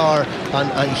lechúlaí lár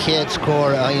an chéad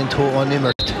scór a aon tú an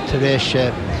Nimmert tar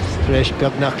éis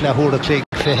beag nach lethúra clíg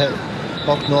fithe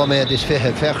 8 nóméad is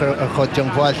fithe fechar ar chud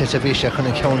John Bhailte sa bhíse chun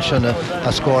an ceann sinna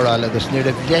a scóráil agus ní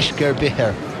raibh leisgur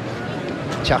bithir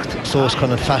teacht sós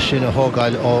chun an feisiún a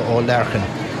thógáil ó Larkin.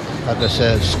 Agus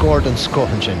scóred an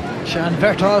scohan sin. Sean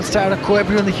Vertal star a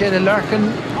coibriú na chéad Larkin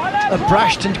a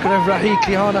brastant go raibh Rahí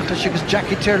Cliánach leis agus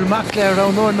Jackie Tyrrell Mac le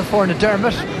rán nóir na fórna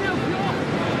Dermot.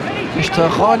 Is tá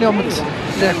cháineomat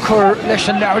le chur leis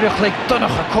an leabhreach le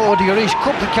donach a códaí ar éis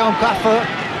cúpla ceann gafa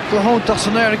go hóntaach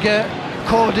san airge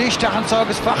códaí isteachans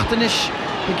agus fachtanis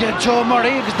i gé Joe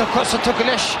Murray agus na cosa tuca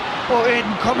leis ó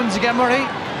Aidan Cummins i gé Murray.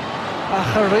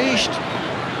 Ach a réist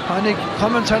hánig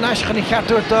Cummins ar neischan i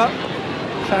cheartúirta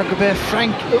go bheith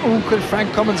Frank úcail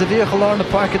Frank Cummins a bhíocha lá na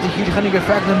parca de híchanig gur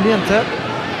feag na mlíonta.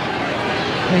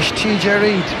 Is TJ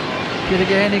Reid Gyd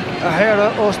génig a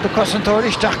hera os na cosantóir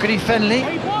isteach goí Fenley.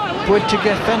 Builte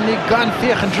ge Fenley gan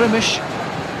fioch an drumis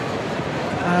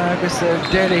agus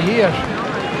déile hir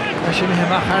a sin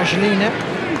heach Argelíne.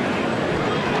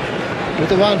 With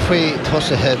the one faoi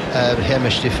tosathe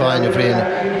Hermes Stefan a bhrian,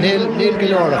 níl go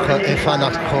leorach é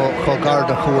fannacht cho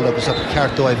garda chúil agus a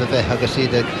ceartdóibh a bheith agus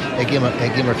iad ag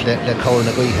gimmert le cabhar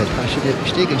na gaotha. Tá si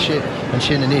stígann si an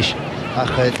sin inis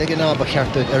ach ag an ába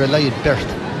cheartúid ar a leiad bert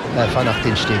fannacht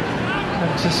in stíg.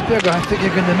 Agus spiga I think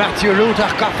gan na Matthew Root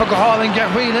ach gafa go hálan ge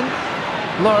huilen.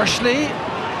 Lár Slí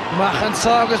machchan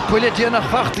ságus puilití nach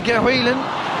fachta ge huilen.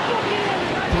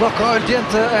 Blockáil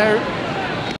dienta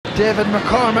David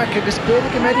McCormack agus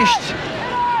beidir go méidist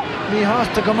ní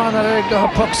hásta go man ar do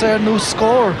pucks nó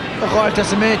scór a gháilte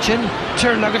sa méid sin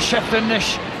Tyrrell agus Shefflin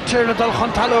nis Tyrrell dul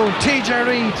chun talún TJ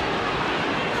Reid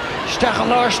Steach an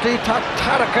Lár Slí tá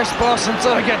tarachar spásan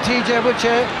sa get TJ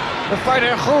bute a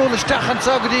feidir chúil isteach an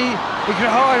sagadí i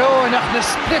gratháir óin nach na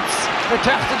splits ar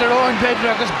teachta ar óin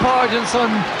beidir agus Biden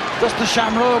son dus na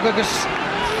Shamrock agus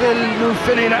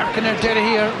Philly Larkin ar deire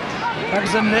hir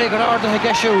agus an légar arda a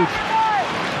geisiúd.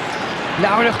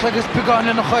 Leabhreacht agus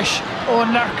beáin na chuis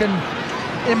ón Larkin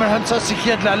immer hansa sa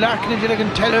chéad le Larkin idir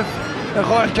an talamh a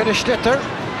gháilte ar Stitter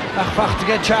ach fachta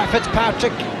ge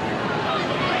Fitzpatrick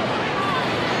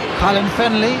Colin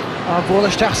Fenley a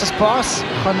bhólisteach sa spás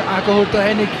chun agaúd do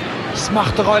hénig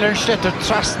smachta gáil ar Stitter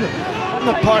tras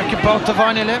na parc báta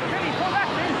bhainile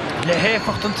le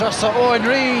héfacht an trasa Owen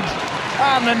Reid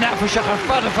an na nefaseach ar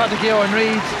fada ge Owen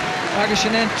Reid agus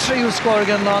sin éon tríú scóir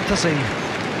gan lánta sí.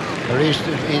 Rís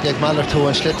iad mallar tú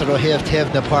an slitar ó héamh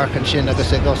taobh na park an sin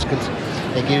agus ag oscailt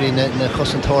ag irí na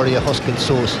chosantóirí a hoscailt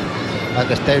sós.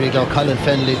 Agus deirí go Colin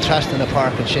Fennelly trasna na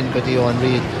park an sin go dtí ó an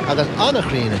Reid. Agus annach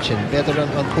rian an sin, beidir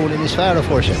an cúla níos fearr a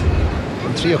fór sin.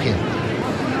 An trío chin.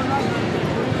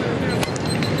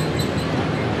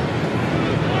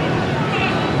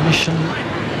 Mission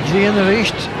Drian a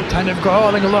ríist, tainmh go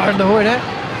háling a láthar na huaire.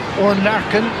 Owen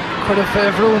Larkin, chuir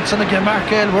a bhrún san ag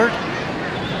Mark Aylward.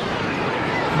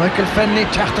 Michael Fennelly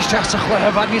teachtas a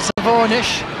chluithe bhag níos a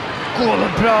bháinis. Góla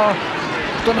bra,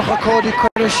 donnach a códaí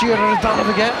chuir a siar ar a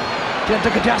dalmhaige. Dianta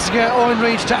go deasige Owen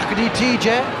Reid tachadí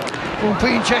TJ. Bún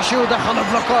pín teisiú a chana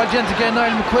blocáil dianta go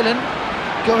Niall McQuillan.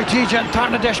 Go TJ an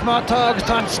tarna deis mátá agus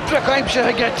tá sprich aimse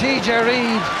a get TJ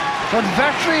Reid. Van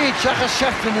Vertreed chachas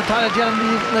Shefflin na tána dian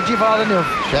na díbhála nuh.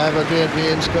 Seabhar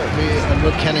bhí an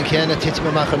rud ceann céanna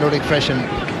titmach an Nordic freisin.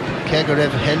 Cé go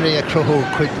raibh Henry a cruthú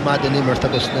chuig mad an immert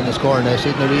agus na scórna.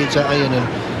 Siad na Reid a aon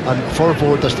an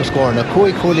forbord as na scórna.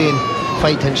 Cúig cholín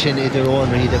feitan sin idir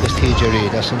Owen Reid agus TJ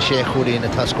Reid as an sé cholín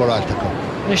atá scóráilta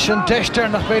go. Is an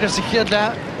teistear nach beidir sa chiad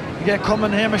le. Ge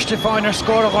cuman héime Stefáinar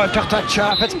scóraáil teachta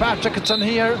Cha Fitzpatrick it's on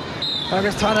here.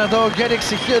 Agus tána dó geidig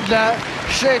sa chiad le.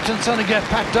 Shaitan son get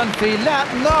Pat Dunphy la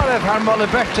nárah har molle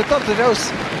berte dat de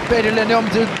roos beidir le neom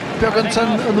du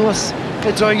begantan an nuas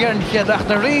it's ó dhearn chiadach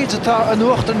na Reid atá an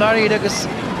uachtar na Reid agus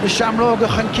na Shamrocks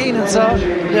chan cínan sa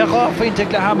le ráfhainte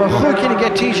le ha mar chuig cinna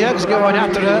get TJ agus go bháin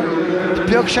atarthe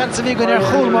beag sean sa bhí gon ar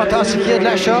chúlmá tá sa chiad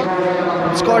le seo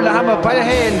scóir le hama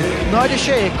Ballyhale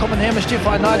 9-6 cuman héime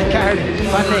Stefáin 9-4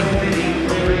 Fanling.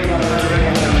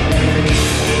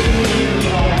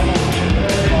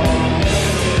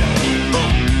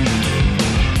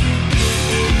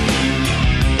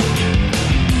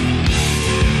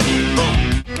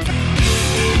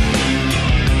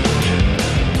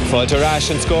 Fáilte rás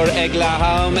an scór ag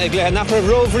letham ag le nach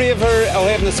rohríomhar ó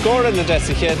héamh na scóran na deis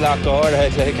chéad le go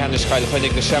orthe le canis chaile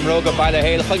chuinnig na Shamrocks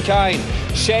Ballyhale Chuncain.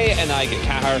 Sé an aige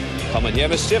cethar cuman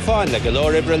héime Stefáin le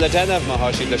golóir ibre le déanamh má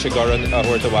thosaigh leis goran a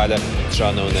thuairt bhile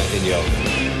tránóna inniu.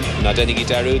 Na dénig í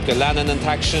dearúd go leanan an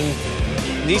taction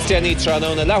níos déanaí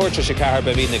tránóna lehuirte sé cethar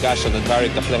be bhí na gasan an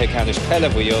bharigh de chluthe canis pelle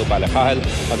bhuió Ballyhale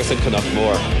agus an Connacht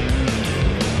Mór.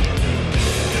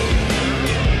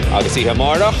 Agus ihe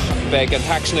marach, beg an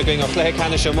taxna going of chluthe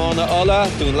canis amóna ola,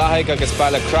 dún lahaig agus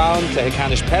baile crown, chluthe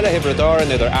canis pelle hibredora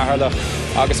idir aharlach,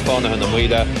 agus fána na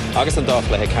muide, agus an dá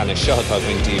chluthe canis seohatá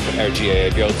going deep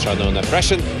RGA beag tránóna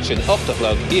freisin, sin 8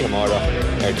 ihe marach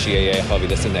RGA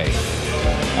chohíle san é.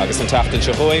 Agus an tachtan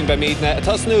se chuing be mídna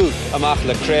tasnú amach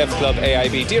le Crave Club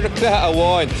AIB. Dír a chluthe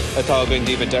amháin atá going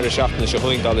deep deire seachna se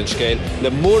chuing dal in scéil, le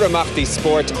mór amachtaí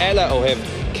sport eile ó hibh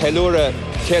ceilúra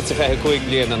céad sa feiche chuig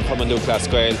bliain an Cumanú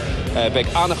Clascail. Beg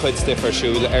annachchuid stifar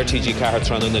siúil RTG cethar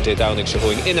tránúna dé dánig se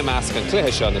chuing ina measc an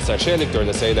cluthe seo na sélig dúir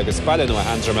le séile agus baile nua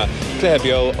handrama cluthe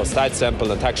beo ó Staid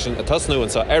Semple an taction a tasnú an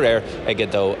sa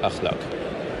ag dó a chlog.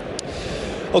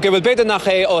 Ok, well beidir nach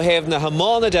é ó héamh na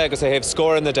hamána de agus a héamh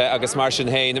scóranna de agus mar sin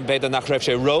héin beidir nach raibh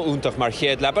sé ró úntach mar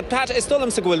chéad le. But Pat, is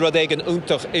dólam sa bhfuil rud ag an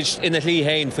úntach ina lí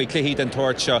héin faoi cluichíd an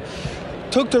toirt seo.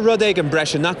 Tugtar rud ag an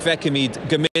breise nach bheicimíd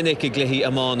gomininic I gluichí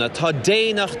amána. Tá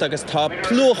déanacht agus tá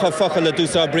plúcha focail le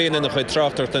dúsá briana nach chuid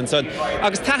tráchtart an son.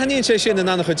 Agus tahaníonn sé sin an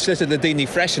annach chuid slite le daoine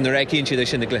freisin ar cíonn siad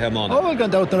sin na gluichí amána. Bhfuil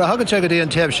gan dát nar a hagann sé go dtí an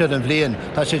taobh sin an bhliain.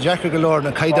 Tá sé deachar go leor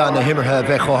na caighdeán na himirthe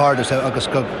bheith chomhardas agus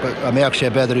a méach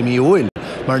sé beidir I míúil.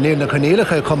 Mar níl na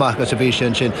conílacha comach agus a bhí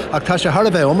sin ach tá sé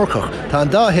Harbheith omorcach. Tá an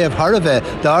dá héamh Harbheith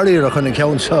daíire chun an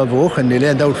ceann sa bhuachan ní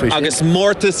léon dát faoi. Agus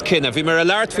mórtas cinna. Bhí mar a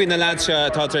leart faoin na lads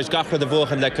tá éis gachar de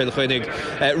bhuachan le chuinnig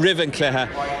rivan cluthe.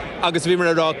 Agus bhí mar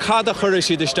a rá cada chuir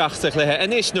siad isteach sa cluthe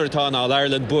inis nuair tá ná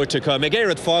Ireland búirte chu. Meg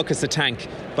éad fácas a tank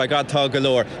by God tá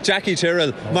galore. Jackie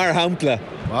Tyrrell mar hampla.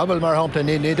 Well, mar hampla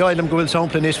ní dáilm go bhfuil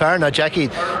sampla níos fearr na Jackie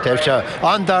teibse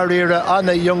an daíire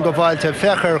anna young go bhailte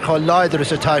fechar cho leidir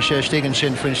is atá sé stígann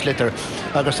sin frin slitter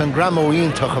agus an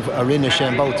gramóíontach a rinne sé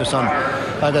an bouta san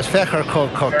agus fechar cho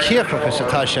cíochrachas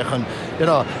atá sé chun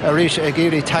a rís ag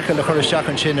géirí takeil le chur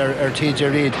seachan sin ar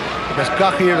TJ Reid agus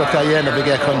gachíireach a dhéanamh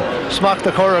ige chun smacht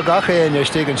a chur gachéin ar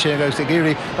stígann sin agus ag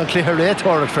géirí an cluiche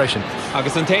réitóir freisin.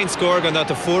 Agus an tain scór gan dat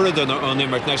a furadún an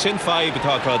immert na sin 5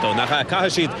 atá cadó nach caiha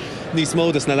siad níos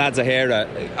módas na lads a héire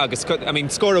agus scór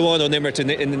amháin ó immert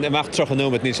in amach troch an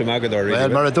nómad níos sem agador. Well,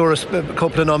 mar a dúras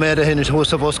coppla nó méad a hin is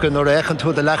thusa bhoscan nó échan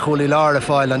tú de lechúlaí lár a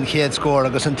fáil an chéad scór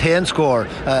agus an tain scór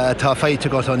tá feite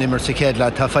go an immert sa chéad le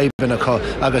tá feibena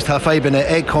agus tá feibena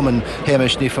ag cuman héime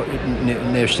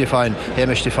Stefáin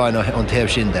an taobh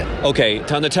sin de. Ok,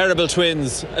 tá na Terrible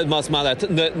Twins más mala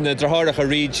na drahárach a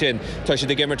Reid sin tá si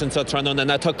de gimmert an sa tránóna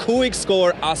na tá 5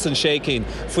 scór as an sécín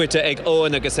fuite ag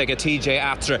Owen agus ag a TJ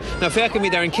Atra. Na fecha mi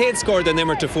there an céad score den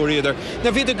nimmer te fóriidir. Na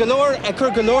bhí galore a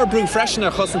chur galore brú freisin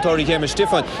ar chosantóirí chéime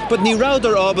Stefan, but ní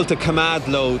ráidir ábal te camad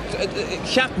lo.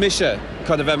 Cheap mise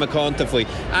cad a bheith macánta faoi.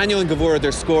 Anion go bhfuir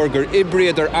idir scór gur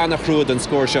ibriad ar annach rúd an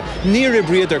scór seo. Níor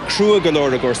ibriad ar crua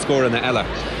galore gur scór na eile.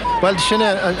 Well,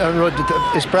 sinne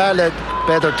is brale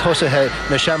better tosathe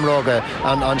na Shamroga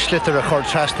an slither a chur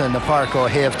trasna na park ó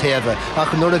héamh taobh.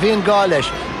 Ach nuair a bhíon gá leis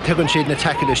tugann siad na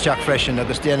takeil Jack freisin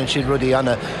agus déanann siad rudí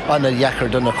anna dhechar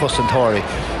don na chosantóirí.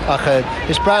 Ach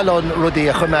is brale an rudí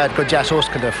a chuméid go deas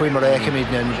oscaile faoi mar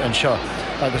éicimíd an seo.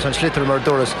 Agus an slither mar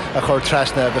duras a chur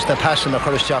trasna agus na passan a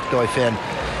chur isteach dói féin.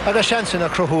 Agus seansan a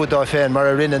cruthú dói féin mar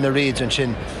a rinne na reeds an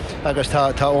sin. Agus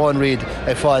tá ón Reid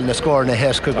ag fáil na scór na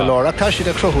héasca galore. Ach tá siad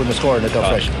a cruthú na scór na dó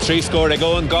freisin. Trí scór ag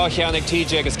ón gá cheannig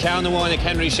TJ agus ceann amháin ag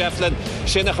Henry Shefflin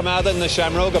sinna chamadan na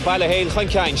Shamroga Ballyhale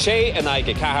Chunceáin sé in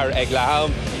aige cethar ag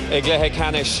leham ag lethe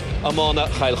canis amána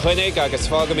chail chuinnig agus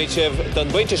fágamid sibh don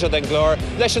buinte seo den glór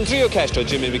leis an trío ceistro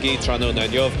Jimmy McGee tránú na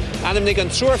Jobh. Anam nig an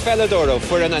trúr felladóra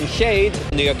fuair an chéad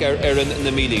níag ar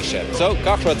na mílíise. So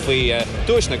gachrod faoi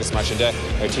dúis agus maisinde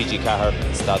ar TG cethar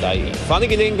stadaí.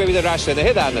 Fannig iling be bhí ráiste na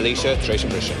head na líise tréis an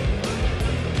brise.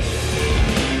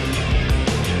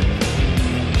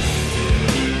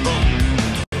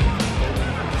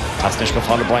 Tasnis go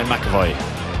fáil Brian McAvoy.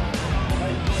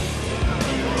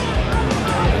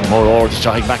 More orders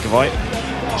Jahig McAvoy.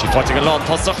 She fighting a long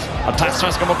tossach. A tax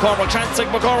transfer McCormack. Chancing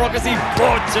McCormack as he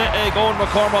brought a goal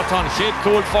McCormack on. Shade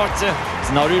cool forte.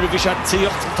 It's now really Vishat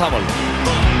Tiocht Tamil.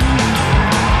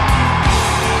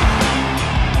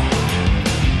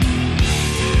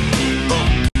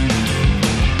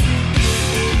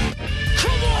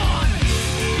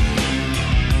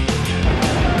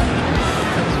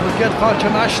 We'll get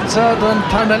Patrick Nash don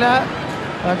Tarnala.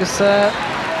 Agus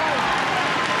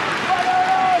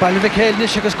Ballyhale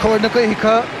Nish agus cóir na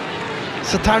gaithe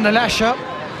sa Tarnala seo.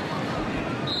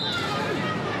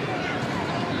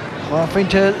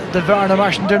 Fáinte de bhearna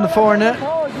marsin dur na fórne.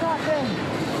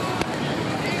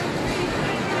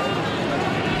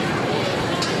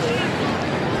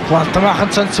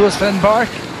 Fáiltamachchan san suas Fen Bark.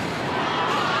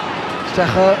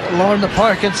 Stecha Lorna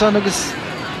Parkinson agus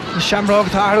na Shamrock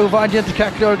táthú bhaidíonn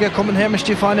ceicleoirge cumann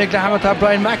héimistí fáinnig le hamatá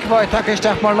Brian McAvoy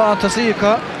takeisteach mar lán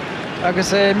tasíocha.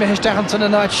 Agus mihistechan san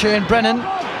an áid Shane Brennan.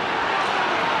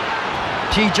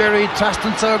 TJ Reid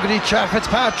trastan sogadí Cha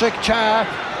Fitzpatrick Cha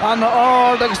an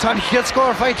ord agus tá chiad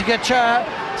scór fight to get Cha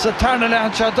sa Tarnala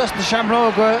an seo dus na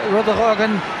Shamrock rud a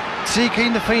gágan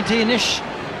trící na faintí inis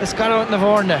is garát na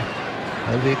bhórne.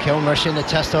 Bhí ceann mar sin na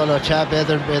testáil Cha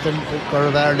beidir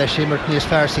gur bhar le simmert níos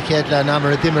fearr sa chéad le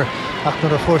amar a dimmer ach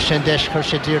nuair a fuair sin deis chuir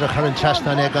sé dír a chur an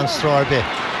trasna ag an strábe.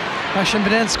 Tá sin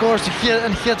brenn scór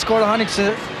an chiad scór a tháinig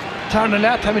sa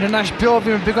Tarnala tá mí a Nash beag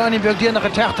bhí beáin beag díanach a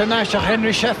teachtar Nash ach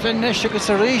Henry Shefflin Nish agus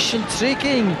a rééis sin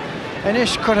trícing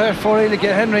inis chur ar fóréige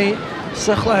Henry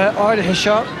sa chluthe áirithe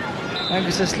seo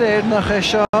agus is léir nach é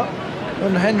seo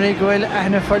an Henry go bhfuil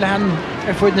aithne forlehan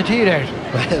ar fuid na tíir.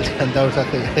 Well, an dáach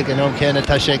ag an óm céanna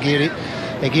tá sé géirí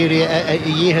i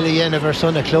dhéhall dhéanamh ar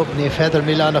sunna club ní féidir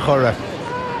Milán a chora.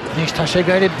 Nís tá sé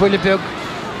gairid buile beag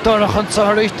dónach an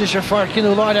sathríiste ar far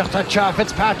cinú láideach tá Cha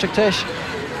Fitzpatrick teis.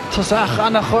 Tosach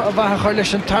anna bhaithe chuir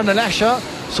leis an Tarnala seo,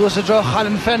 suas a droch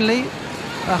Alan Fenley,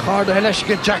 a cháda leis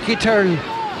go Jackie Turl.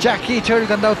 Jackie Turl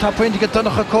gan dá tappointe go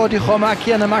donach a códaí chomá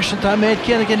céanna marsin tá méid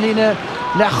céanna gin lína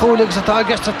le chúlagus atá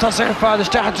gist a tos ar fád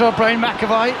isteach dro Brian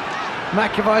McAvoy.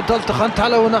 McAvoy dultach an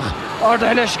talónach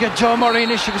orda leis go Joe Murray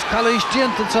inis agus chalís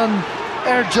diantan san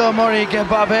ar Joe Murray go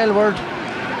Bob Aylward.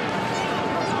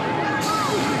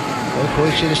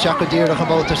 Chuig siad isteach go díreach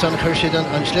about san chuir siad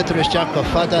an slither isteach go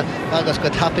fada agus go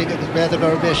tapig agus beidir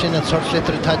gur bheith sin an sort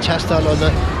slither tá testáil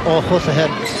ó chuthathe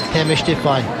héimistí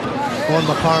fáin. Ón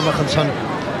McCormack an son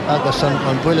agus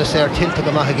an buile sé tiltte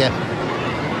go maithige.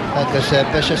 Agus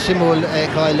be sé simúil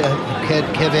ag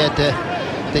céhéad de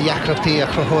dheacrachtaí a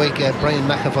chruthóig Brian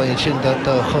McAvoy an sin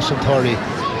do chosantóirí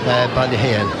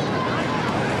Ballyhale.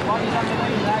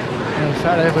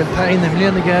 Verder bhfuil tain am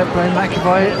líanaige Brian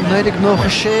McAvoy néidir nócha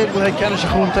sé go ag ceanna sé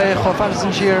chunta chá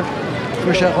farsan siar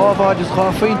fuair sé rábháid is chá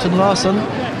faoint an lásan.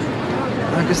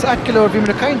 Agus acilóir bhí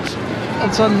mar a caint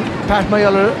an san páirt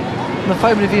maiallar na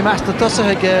feimna bhí measta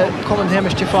dosathe cumann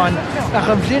héimistí fáin ach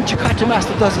an bhlionnte caite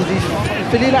measta dosa bhí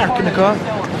Philly Larkin acu,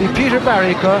 bhí Peter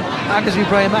Barry acu agus bhí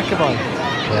Brian McAvoy.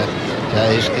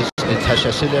 Tá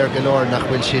sé siléir go leor nach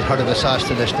bhfuil siad thar a bheith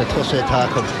sásta leis na tosa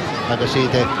tácham agus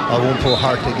iad a bhúmpó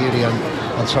hart a géirí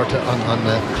an sort an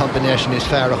combination is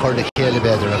fearr a chur le chéile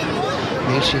beidir.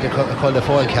 Níl siad a chuil le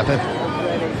fáil ceappa.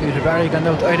 Peter Barry gan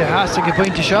nót áide háasta go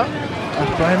buinte seo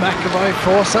ach Brian McAvoy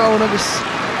fósáin agus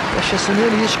Is is een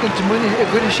hele is kunt moet ik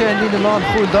wil zijn die de laan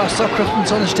goed daar zakken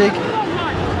zo'n steek.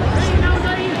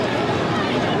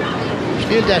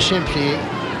 Speel daar simply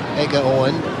ega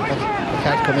Owen.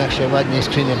 Can't come actually what needs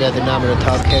cleaning there the number of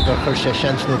talk kegger first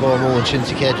chance no go Owen since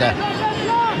he that.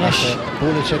 Mas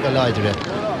bullet check a lighter.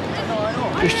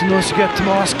 Just no to get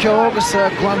Tomas Kyogus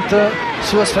Quanta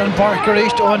Swiss van Parker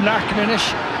East on Larkin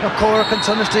inish. A Cork and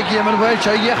Sunday steak him and Welsh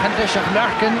and Dish of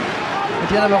Larkin. At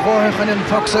the end of a horn in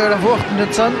Foxer of Wharton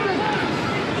and Son.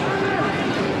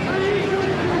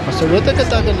 So rudder get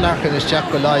that in Larkin is Jack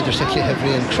Lider se have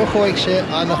in Trochoik se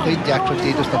an a chuid Jack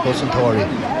Didas na Bosantori.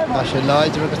 Tá sé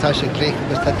Lider agus tá sé Greek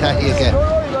agus tá tahi again.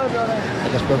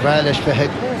 Agus Bavalish fe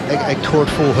ag tord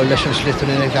fóhol leis an slitton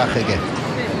in ag lach again.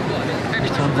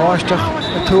 Is an bhaistach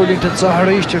a túling den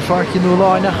Zaharíiste farci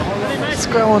Nowlanach.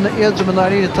 Scaun Eldrum na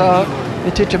rita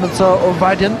i titiment sa ó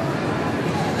Vadin.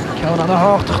 Ceann an a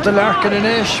háchtach de Larkin in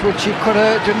ish, which he could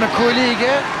do na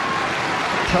Coolíige.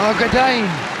 Tá Gadain.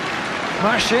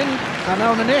 Marsin, gan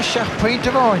án an ish ach point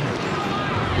of oin.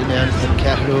 Dine an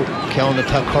cehrú ceann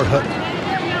atá cortha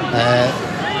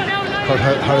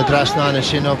har a drasná an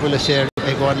sin ó bhfuil sé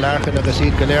ag gháin Larkin agus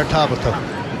iad go léir tábhachtach.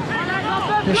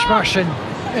 Nis Marsin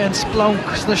en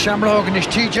Splunk na Shamrocks is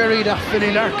TJ Reid ach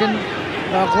Philly Larkin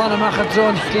a glanamach a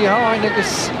drón chlíháin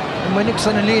agus muinnig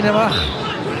san a línamach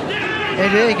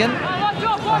Regan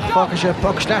ach fáca sé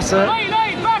puck slasa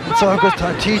so agus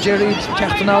tá TJ Reid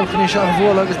teachtan áchan is a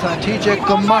bhór agus tá TJ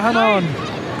go maithanán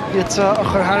itsa a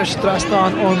chur haris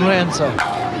drastáin ón rénsa.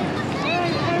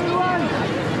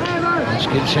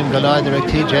 Skil sin go láidir ag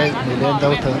TJ ní leon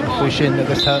dáta a chuis sin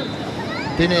agus tá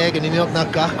Dine egen in ook na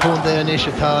gach kon de is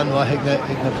atá wa ag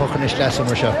na pochan is lesa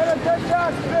mar seo.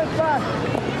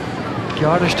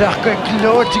 Gearsteach go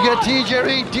clór to get TJ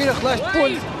Reid díach leis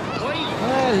bun.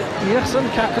 Well, íachsan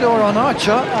caclór an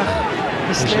áitseo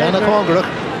ach is lena congrach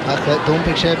ach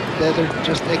dúmpig sé beidir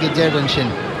just ag dearban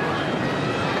sin.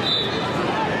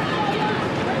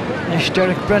 Nis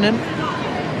Derek Brennan.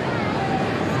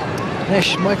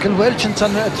 Nis Michael Welch an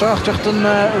tráchtach an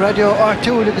radio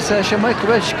R2 agus sé Michael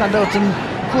Welch gan dat an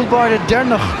coolbaide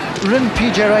dernach rin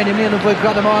PJ Ryan mé bh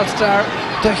grad Allstar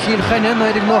de chiil chenne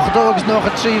ag noch dogus noch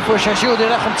a trí fu sé siúd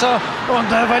rachanta an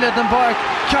de bhile an bark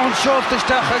ceann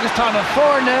seoltaisteach agus tá na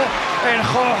fórne ar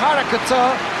choharachatá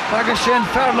agus sin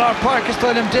Fairlaw Park is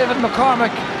stoilm David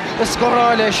McCormack is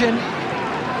scoráile sin.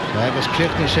 Agus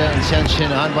críochnaí sé an sen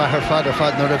sin anmha ar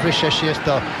fad nó a bhrí sé sios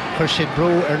chur sé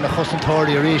brú ar na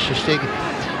chosantóirí a rís stig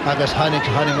agus hánig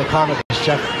McCormack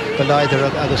isteach go láidir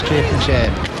agus críochnaí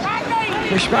sé.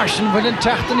 Nis Marsin bhfuil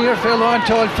teachtain ar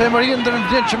féileáintáil fémaríon ar an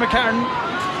Dinse McCarran.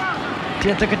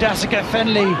 Díanta go deasa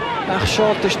Fenley ach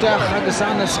seoltaisteach agus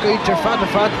anna scuid ar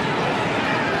fad.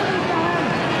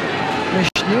 Nis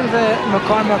níl bheith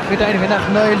McCormack go dtéanamh nach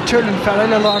Niall Turlin fear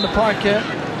eile lá na parke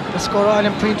a scóráil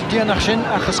an puinte díanach sin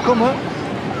achas cuma.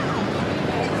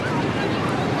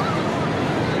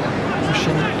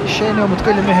 Sé nó mat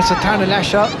goile mithe sa tarna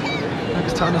leise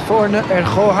agus tá na fórne ar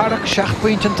chóthach 6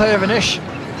 puinte an taobhann is.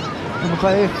 Yn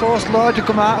cael fós láidir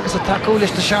go maith agus a takeú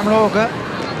leis na Shamrocks.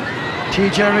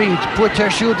 TJ Reid buit ar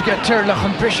siúd get Turlach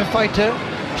an bris a feite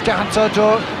stechan sa do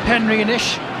Henry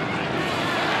inis.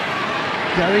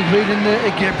 Gary Whelan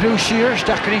ag Blue Shear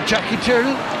stechan i Jackie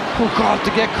Tyrrell who got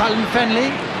to get Colin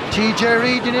Fenley. TJ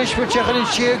Reid inis buit ar an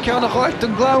siar ceann a chóirt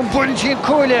an glán buin sin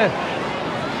cóile.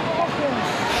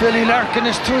 Philly Larkin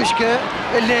is tuisce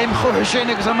i léim chuir sin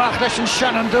agus amach leis an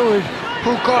Shannon Dúid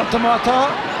who got am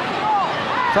atá.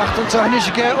 Fachtan sa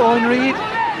hnisige Owen Reid.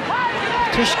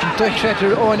 Tuiscin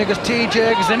tuichretar Owen agus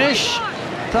TJ agus inis.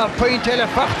 Tá point eile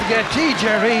fachtige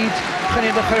TJ Reid chun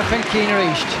de churchan cín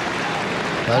ríist.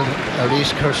 Well, a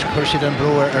rís chur siad an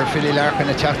brú ar Philly Larkin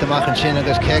a teachtamach an sin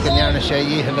agus cegan nearna sé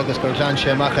íhil agus gur glan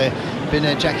sé macha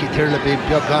binne Jackie Tyrrell beag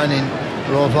beaggáin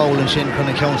róbháil an sin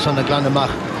chun ceann san na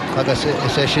glanamach agus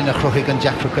is é sin a chruchaigh an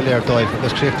Jack go léir dóibh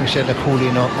agus críochnaí sé le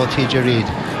cúlín ó TJ Reid.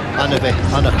 Anna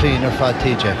bheith anna chlín ar fad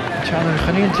TJ. Teann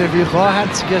chan interview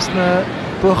gáhad gus na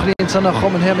buchlíonn sanna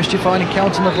chuman heim Stefáin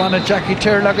ceann na bhlanna Jackie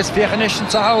Tyrrell agus bheachan is an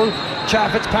sa hail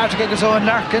Chad Fitzpatrick agus Owen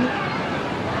Larkin.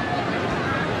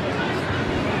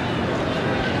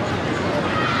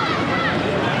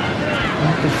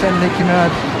 The Fenley came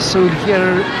out soon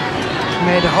here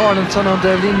made a hard and son on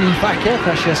the leaning back here.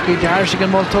 That's good. Harris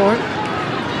again, Moltor.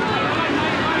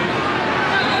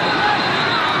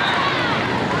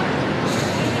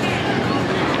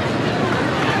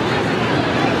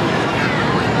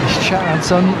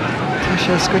 Chanson,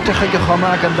 she's good to get home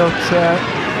and that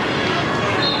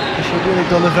she really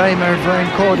done the Weimer very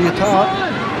cordy at all.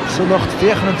 So looked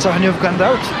Vichen and Sahn you've gone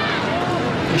out.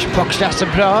 Is Puck's that's a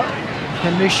bra.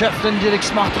 Henry Shefflin did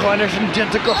smacht roilers and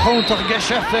did go home to get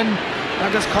Shefflin.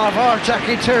 Agus Carver,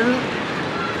 Jackie Tyrrell.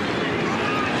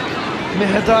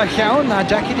 Mihada Chown, now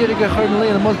Jackie did a good hurdle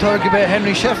in the Multarg about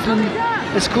Henry Shefflin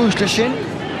is Kushla Shin.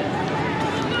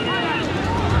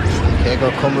 Kego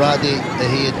Comradi, the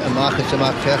head a market to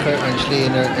Mark Fecher and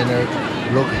Schleiner in her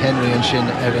Rug Henry and Shin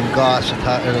Erin Goss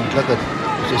at Erin Glugget.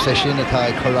 She says Shin at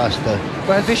High Corasta.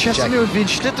 Well, Vicious would be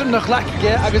Schlitter noch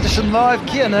Lackige, Agus is live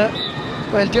Kiana.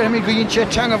 Well, Jeremy Green,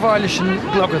 Changa Violation,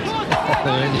 Glugget.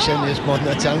 Really, Shin is more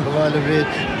than Changa Violation.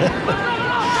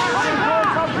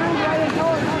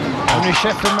 Henry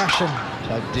Shefflin Marshall.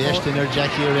 Dear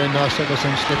Jackie or in Nosagus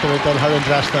and Schlitter at her and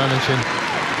Drastan and Shin.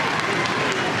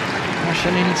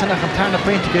 Marshall in Sanach and Tarna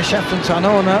Paint to get Shefflin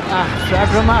Sanona.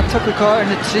 Flagramat took a car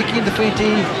and it's seeking the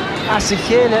Fainty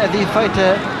Asichele at the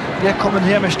fighter. Yeah, coming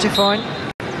here, Mr. Fine.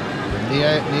 Ní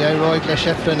roiig le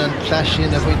Shefflin an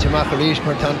clasin a bhainte amach a rís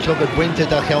mar tá clugad buinte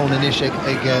a cheann in is ag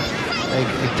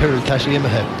tuiril tá sí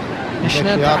imethe.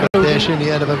 Dé sin í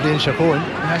éad a bblion se fóin.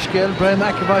 Haskell, Brian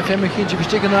McAvoy, Femi Kinchi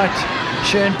Bestigan out,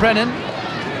 Shane Brennan.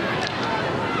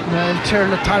 Now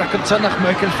Tyrrell Tarkan Sanach,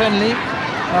 Michael Fenley.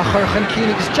 Churchan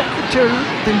Keenig is Jackie Tyrrell.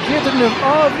 Then Gator Num,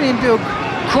 Avlin Bug,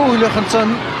 Coolach and Son,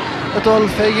 at all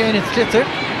Fagan at Glitter.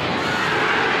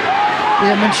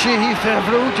 Yeah, Manchihi,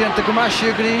 Fairvrood, Janta Gumashi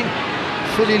agree.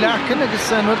 Philly Larkin, agus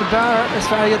san with the bar as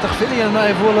far as the Philly and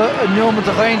I vola a gnome of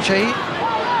the Rheinshay.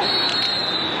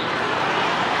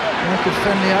 Michael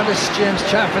Fenley, Alice, James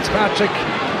Chaffetz, Patrick,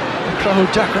 Crow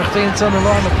Jacker, Thane, son of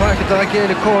on the park at the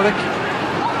Gale Corrick.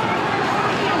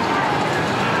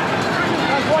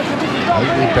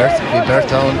 We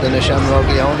birth on the Shamrock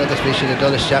on, I guess we should have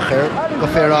done a shaker. Go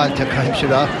fair on to Kaim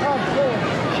Shira.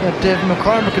 David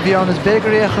McCormick could be on his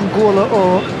bakery and Gola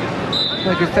or.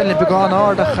 Michael Fenley began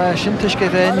áardach Shintish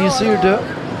gave a new Sirde.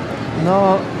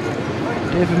 No,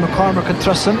 David McCormick and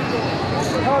Trussen.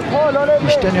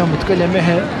 Mishtenium with Gilliam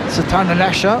Mehe, Satana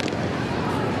Lasha.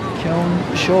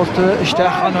 Kion Shorter,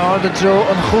 Ishtach on Arda Joe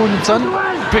and Hoonson.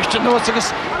 Christian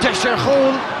Nosagus, Desher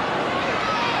Hole.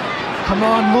 Come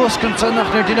on, Muskinson,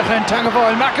 after dinner and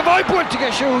Tangavoy. McAvoy put to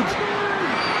get shoot.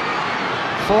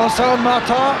 Four-sound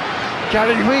Mata,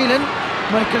 Gary Whelan,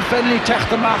 Michael Fenley,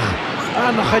 Techtamach.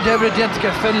 And the Khadebra didn't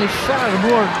get Fenley far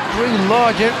more green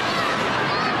larger.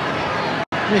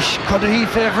 Nish Kodahi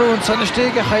Fairvroon,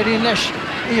 Sonderstega, Khairin Lesh,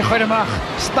 Ichadamach,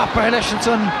 Snapper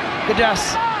Leshenson,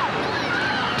 Gadas,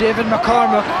 David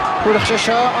McCormick, Hurach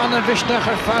Shasha, Anna Vishnach,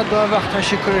 Fadwa,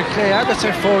 Vachtashikur, Clay, that's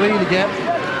her 4 reel again.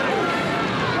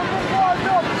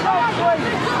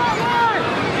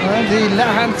 And the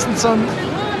Lahanson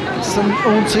some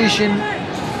own session,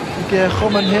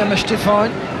 Gehoman here,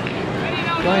 Stefan.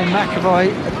 Brian McAvoy,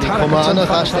 Come on,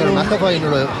 McAvoy in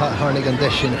Harnig and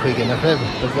Dish in Quigan, a crib,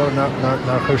 but we're not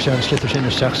Kirshan and Slither in the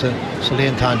Saxon,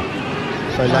 Celine Tan,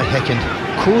 so like Heckin.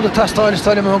 Cool the test on his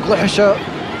time on Glesha,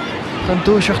 from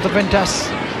Dushach the Ventas,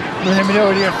 the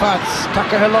Hemilori or Fats,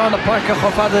 Takahalan, a Parker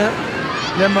Hofada,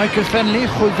 then Michael Fenley,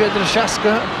 Hul Vedra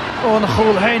Shaska, on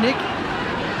Hul Heinig,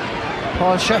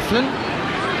 Paul Shefflin,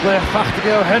 Claire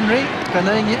Fachtigo Henry,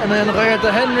 Kanani, and then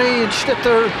Rayda Henry and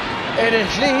Schlitter.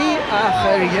 Erich Lee,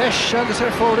 yes, agus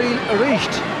her 4 reel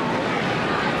reached.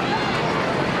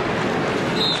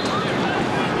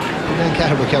 Then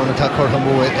Caterbury County attack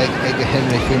Corhambo, Egg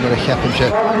Henry, female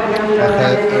championship.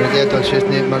 Regatta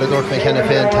Sydney, Marador, McKenna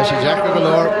Fain, Tashi Jack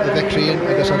Galore, a victory,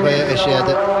 I guess I'm very ashamed.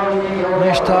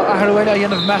 Mr. Aharwella,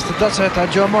 Yen of Master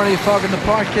Dutset, Joe Murray, Fog in the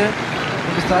Park,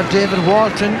 Mr. David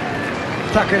Walton,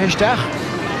 Tucker Hishtach,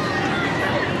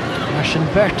 Ashen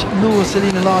Bert, Noah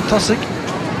Selina Law Tussick.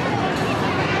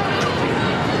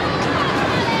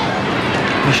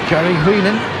 Gary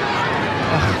Whelan,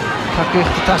 Takich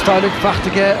the Tastalik,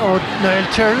 Fachtige, or Niall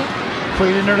Tyrrell,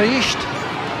 Whelan or East.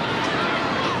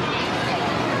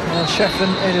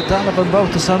 Shefflin, Eddie Donovan,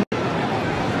 Bautasson.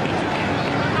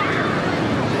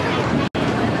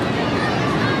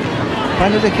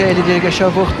 Finally, Kaeli did get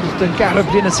shove off the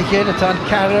Garab Lina Sikela, Tan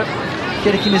Cara,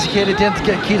 Kerikin is Keli didn't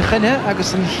get Kilkenny,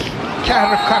 Agusin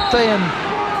Cara Captain,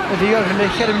 the other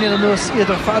Kermin in the nose,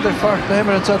 either father for the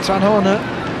Hammer and Tranhona.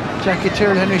 Jackie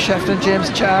Tyrrell, Henry Shefflin, James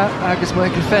Cha, Agus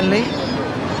Michael Fenley.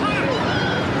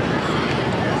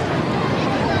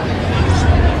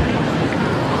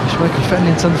 Michael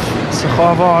Fenley son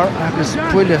Sachavar, Agus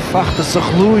Buille Fachte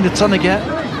Sachlou in the sun again.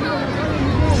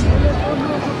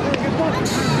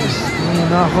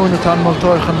 Na Honatan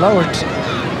Maltorchen Lauert.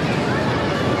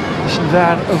 Is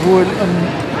daar een woord een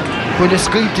Buille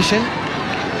Scriptischen.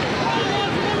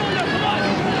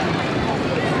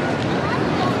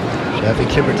 Every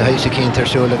Clipper to Heise Keen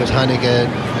Tershul, agus Hannig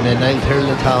and then 9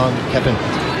 Hurling Town, Kevin,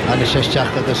 and the Sheshach,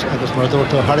 agus Mordor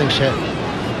to Hurling She,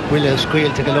 William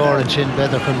squeal to galore and chin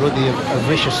better from Ruddy of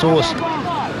vicious sauce.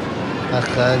 Ach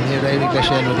near Eric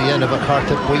Glashen with the end of a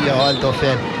carta buya all do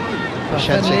fen.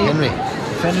 Henry.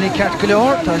 Fenley cat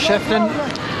galore, ta Shefflin,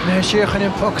 me sheikhan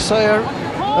in Pucksire,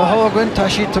 a Hogan,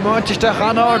 Tashi Tomatista,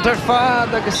 an order fa,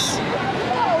 agus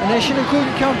a nation in Cool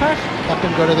Count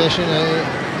Captain Goravation,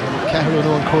 Caharu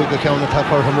and Cool Count attack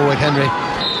or Hamo Henry.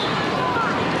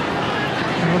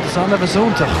 Want the son of a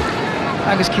zontach.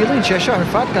 Agus Keelan Cheshire, her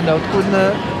fat gun out,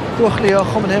 couldn't Buchley or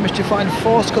Common Hamish to find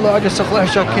four scholars of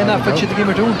Lash or Kenna for the game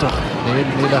of Duntach. Neil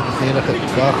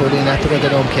Gahulin after the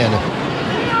Dome Kenna.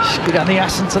 Skidani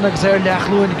Assenson, Xer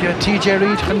Lachlu, and TJ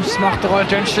Reid, and Smack the Royal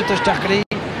Denshit, Stackery,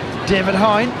 David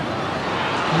Hine,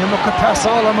 Yamaka Pass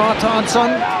all of Martin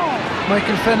Son,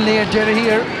 Michael Fenley, and Jerry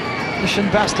here, Mission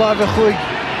Baslav, Huig,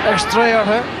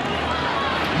 Erstrayer,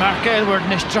 Mark Aylward,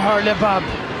 Nishtahar Lebab,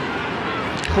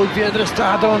 Huig Viedra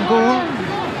Stadon Goul,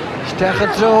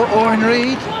 Stachadro, Owen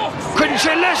Reid. Couldn't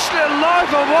you listen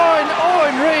live of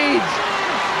Owen Reid?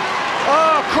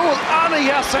 Oh, cool. Anna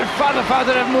Yasser,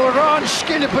 father of Moran,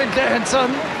 Skillipin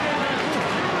Dehenson.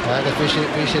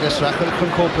 We should have strackled from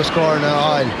Copa score in the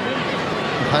aisle.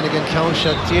 Hannigan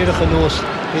Council, Tierach and Nose,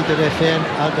 either FN,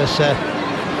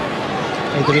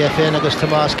 Agus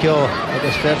Tomas Kyo,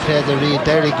 Agus Fair Play the Reid,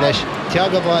 Derry Glesh,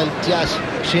 Tiago Boyle, Jazz,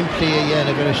 Simply again,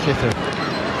 a very slither.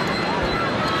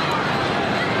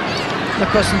 The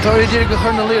Cossentori did go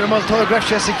Colonel Lear Maltoy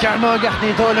Gracias, Carmo,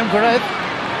 Gachni, Dolan Grave,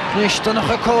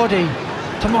 Nishtonach Cody,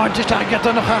 Tomatis,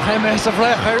 Gatonach, Mess of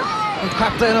Recher, and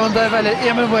Captain on the Valley,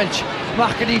 Eamon Welch,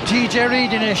 Markety, TJ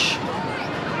Reedinish,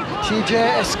 TJ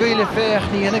Esquile Fair,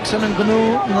 Nixon and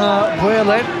Gnu,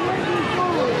 Boiler.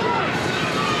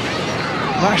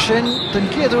 Mashin, then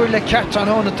Kidur Le Cat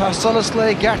on the Tassalas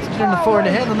Lay, Garted in the Foreign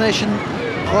Head of the Nation,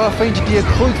 Faint to the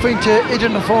Cool Faint to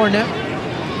Idin the Foreign.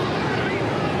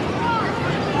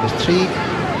 There's 3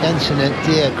 incident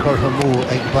there Curhamu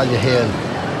ag Ballyhale.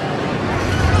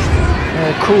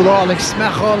 Cool Alling,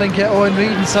 Smach Alling, Owen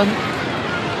Reedinson,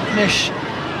 Nish.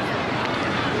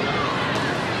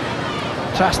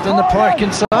 Traston the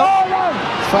Parkinson,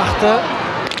 Fachta,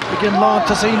 begin long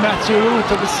to see Matthew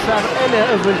Root of his fair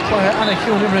Ella of the Choir and a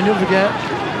human renewal.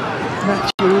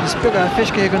 Matthew Root is bigger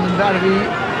fish cake on the Valerie,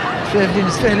 15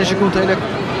 is fairly good to a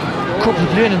couple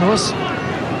of linen was.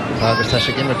 Agus tá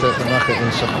sé gimmer the macha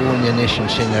in Sachonia nation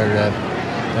sin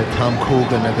Tom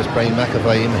Coogan agus Brian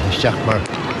McAvoy imime isteach mar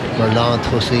lán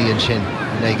tosaí an sin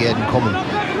na géan cuman.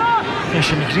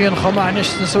 Sin gríon chuma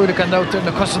anis na súla gan náta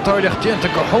na Cossentáireach dianta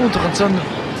go hóntach an son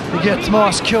i gé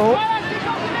Tomás Kyo.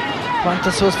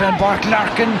 Fanta sos fan Bart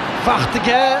Larkin,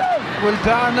 Fachtige, Will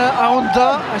Barna,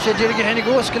 Aunda, a sé dírige hennig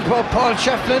óscail Paul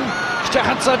Shefflin,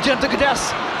 stechan sa dianta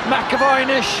godas, McAvoy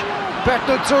nish,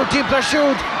 Bertnod Zor Team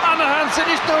Plashood, Hansen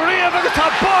is no real but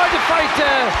top boy to fight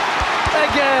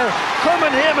again. Coming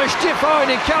here, my stiff oil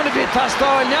in County Bit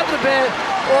Tastal, another bit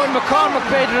on McCormick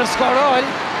Bader and Scott Oil.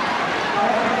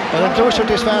 Well, I'm closer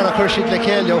this far, of course, she'd like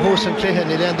Helio, Host and Clihan,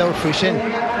 he land out for Shin.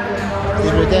 He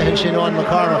would dehan Shin on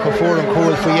McCormick and 4 and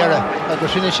cool for Yera. I go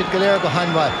Shin, she'd Galera go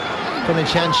Hanway. Coming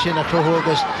Chan Shin at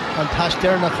Clohogas and Tash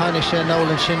Derna Khani Shin,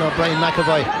 Nowlan Shin or Brian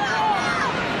McAvoy.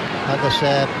 I guess,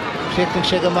 Shifting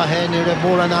Shigama Hen, you're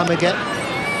more on Amaget.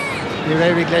 You're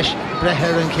Eric Glesh,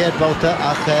 Breher and Kate Bauta,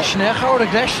 Schnech Howard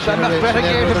Glesh, Schnech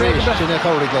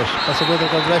Howard Glesh. That's a good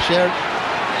Glesh here.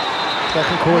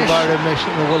 Second cool bar in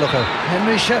Woolacher.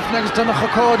 Henry Chef next to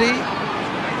Cody.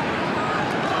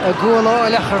 A goal all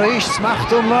Lecharish,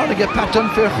 Smachtum, to get Patton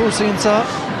for Husinsa.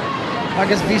 I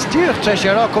guess these dear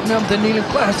treasure, I come to Neil and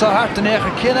Class are hard to neck. I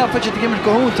can't put you to give it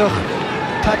go to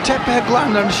Tatepe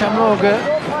Glander and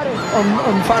Shamroga.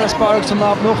 On Forest Parks and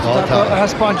Lob Nucht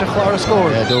has point of Clara score.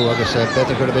 Yeah, do I guess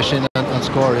better could have been on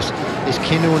score is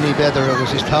Kinuni better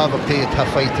was his Tabak Day to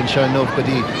fight and shine up but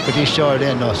he short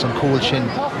in some cool shin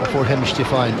before him to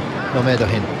find no matter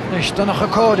him. Nish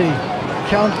Donach Cody.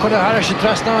 Count could have Harish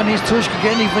dressed on his tush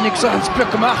again even Nixon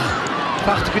Splukemach.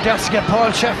 Pacht to get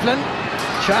Paul Shefflin.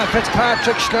 Sean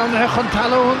Fitzpatrick Sloan Hechon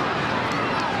Talon.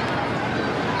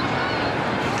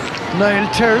 Niall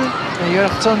Tyrrell.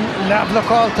 Jurchtson Lablock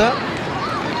Alta.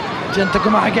 Genta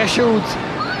Gamaga shoot.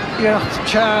 Jurcht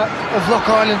Cha of Lock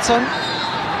Islandson.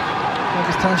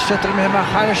 Agus tan Shutter me ma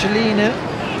Harish Line.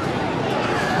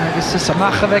 Agus is a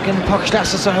Machavek and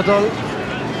Pokstas a Hadol.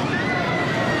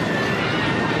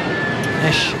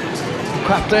 Nish.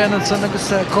 Captain and son agus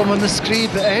come on the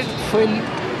scribe full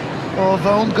of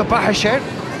own Gabahasher.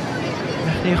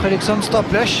 Ni Khurikson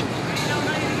stop rush.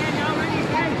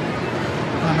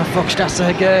 And Foxtas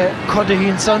a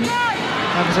Codahinson.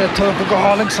 Agus a talk of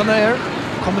Hollingson there.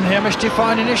 Coming here, Mr.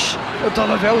 Faninish. A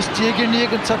dollar house, Tiger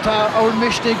Negan Sata, our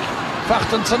Mishnig,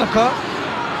 Fachton Sonaka.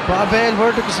 Bob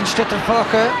Aylward agus an Stitter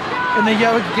Fáca in na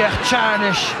Jowg Gech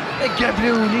Charnish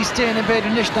Gabriel ní stéan in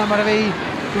beidir nisna mar a bhí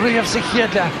riamh sa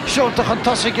chéadla seoltach an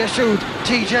tosaigh a siúd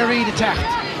TJ Reid a techt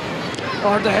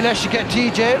or de heileisige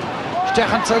TJ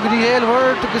stechan tugadí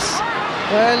Aylward agus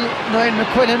well Niall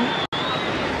McQuillan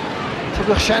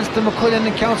tugadh seansta McQuillan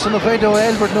in council of Edo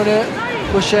Aylward nuair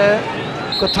go sé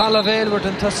go talamh Aylward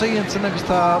an tosaíonn san agus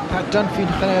tá Pat Dunphy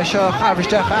chuna seo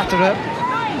chabristeach atara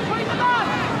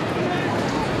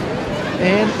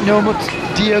Ein nómut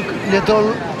diag le dul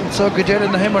an so go déir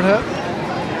na himmarthe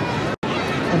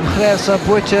an chréibh sa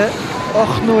buite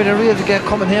 8 nuair a riamh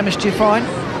cumann héimistí fáin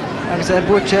agus é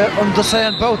buite an dosa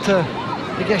an bouta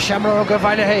i gceist Shamrock a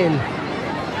Ballyhale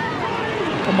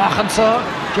go machchan sa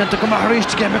dianta go maith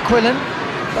ríiste ge McQuillan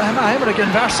ba heimar a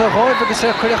gin versa ráid agus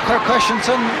é chuireach Kirk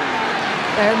san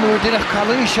nuair duineach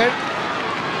Calíseir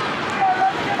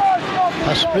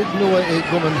Tá sprid nua I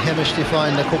gumann héimistí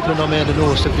fáin le cúpla nóméad a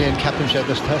nuas a bhíonn capimse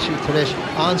agus tá sí tar éis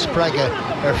anspreige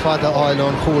fada áil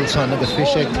ón chúil san agus bhí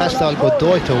sé testáil go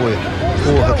dóite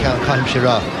uatha caiimse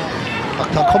rá. Ach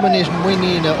tá cumann níos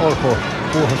muoína orthu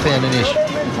uatha féin inis.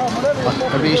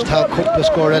 A rís tá cúpla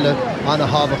scór eile anna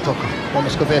hábhachtach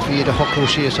agus go bheith iad a thocrú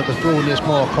síos agus brún níos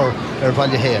mó chur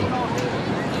Ballyhale.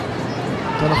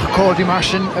 Donnach códaí mar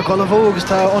sin a go bhó agus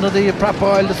tá ionadaí a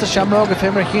prapáil a Shamrock a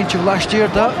fémar chintíh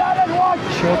leistíir da.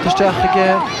 Seoltaisteach ige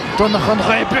donnach an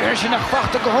réibríir sin nach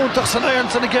fachta go húntaach san éan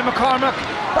san ige McCormack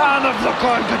anmh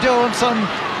leáil go deoin san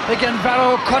ige an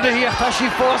bharó codaíocht tá sí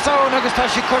fósáin agus tá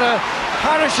sí chur a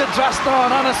Harris a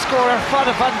drasnáin anna scór ar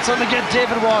fada fadan san ige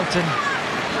David Walton.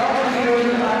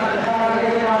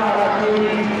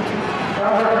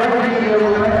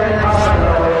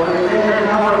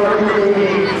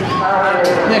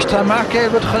 Nes tá Mark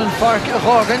Aylward chun an farc a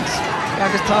rágant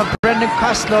agus tá Brendan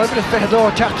Costello le fechadó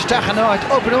teachtasteach an áid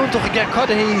obrúntaach ige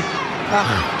codaí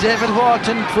ach David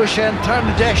Walton fu sé an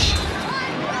tarna deis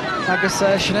agus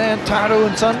sinné an tarú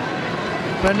an son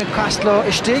Brendan Costello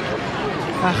istigh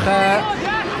ach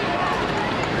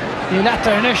í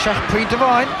letar inis ach Prí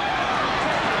Deváin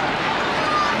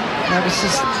agus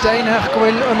is déanaach go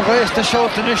bhfuil an réasta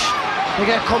seoltanis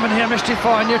ige cumann héimistí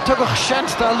fáin níor tugadh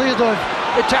seansta a líadóibh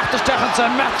I teachtasteach an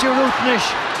san Matthew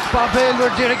Rootnish Bob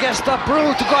Aylward dtír a gceasta brú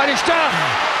a gáilisteach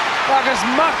agus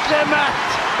mat le mat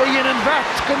a dhéanaan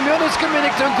bhart go mionus go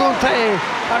minic don gúnta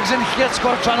agus an chiad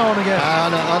scór trónaige.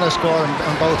 Anna scór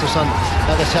an bouta san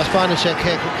agus teaspáine sé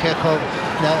cé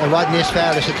a bhhaid níos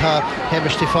fearr is atá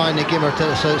héimistí fáin I gimmar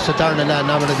sa darna le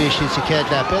ná a bhí siad sa céad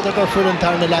le. Beidir gur fuair an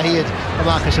darna le hiad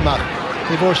amachchas amach.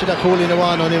 Ní bhór siad a cúlín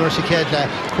amháin ón imar sa céad le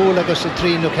cúil agus sa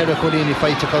trín ó ceir a cúlín I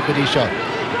feite cogadí seo.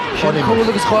 Sin cúil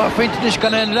agus chá faintinis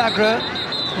gan an leagra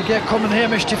I ggé cumann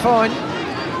héimistí fáin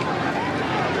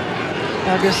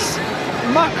agus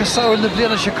mac a saoil na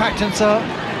bliana se caitan sa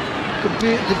go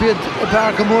bíad a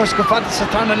bear go mórs go fada sa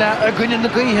tarna le a gcuine na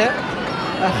gaothe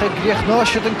ach a gríoch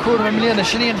náisiad an cuairm mbliana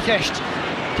sin íon cheist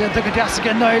déanta go deasa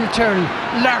go Niall Tyrrell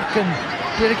Larkin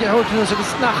déir go hótanús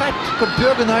agus nachait go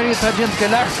beag an áirí tá déanta go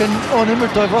Larkin ón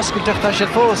imir dóibh oscailteach tá sé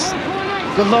fós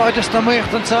go láidir na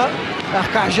maochtán sa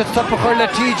ach caiisiad stoppa chuir le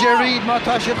TJ Reid má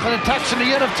tá siad chun an taitsin na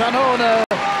dhéanamh tanóna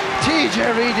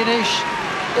TJ Reid inis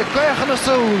I gcuirchan na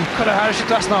súl chur a Harris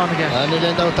trasnáige. Ní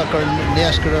len dáta gur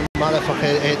néascar an marafach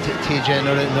TJ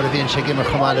nuair a bhíonn sé gimmar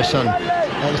chamáile san.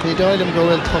 Agus ní dáilm go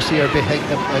bhfuil tosaí ar bith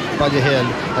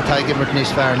Ballyhale atá gimmart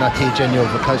níos fearr na TJ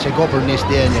neomh, cad sé gobar níos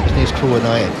déine agus níos clúa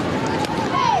ná é.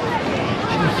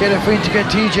 Sin chéad a faointe go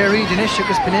TJ Reid inis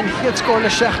agus bin chiad scór le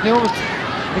 6 neomh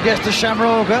I gceist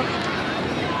Shamrock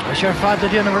a sé fada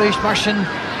déanamh rééis mar sin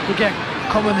I ggé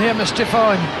cumann héimistí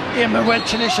fáin Éime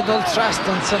bhfuiltin is a dul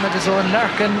trastan san agus ó an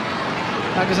Larkin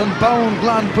agus an bán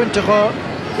glán puinte go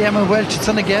éime bhfuiltin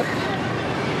sanna ggé.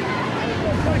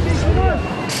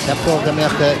 Tá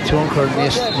prógrameacha túnchar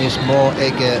níos mó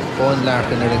ag ón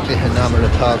Larkin ar an cluiche námar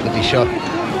atá go dtí seo.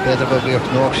 Beidir go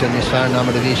bhíocht nóg sin níos fearr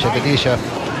námar a bhí sé go dtí seo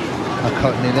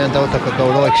a ní len dáta go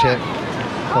gáróigh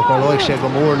sé go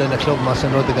mór lena club más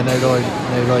an rud a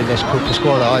néróid leis cúpla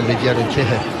scóra áil bhí dear an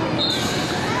cluiche.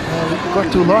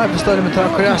 Gortú láimh stáile atá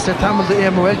chuireasta tamil de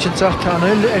éime bhfuiltin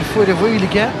teachtáil ar fuair a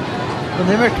bhuilige an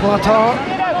imirt mátá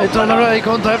I donna raig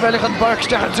an bhealach an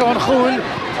barcsteach John Chúil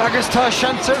agus tá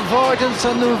seansar bháidan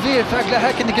san nó bhí feag le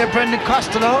hecinn ige Brendan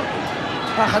Costello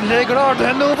ach an légar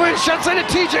áda nó bhfuil seansar na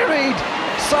TJ Reid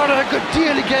sára go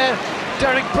díal ige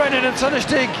Derek Brennan an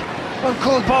sannaistigh an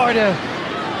cúil báide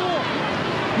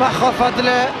Machá fada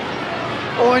le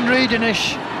óin Reid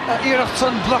inis a iirecht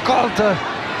san blocálta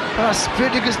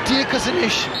sprid agus díchas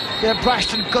inis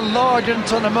breistin go láidir an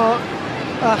tonna má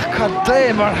ach cad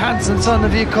dé mar Hansen san a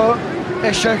bhí có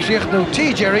Esharkrichtno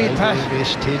TJ Reid Pat.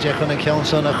 TJ chun cean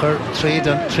son a chur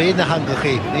tríd na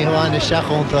hangachaí. Ní hamháin is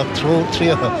seachúntaach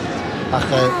tríocha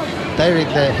ach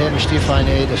Derek le Hamish Stífáin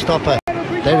é de stoppa.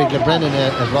 Derek le Brennan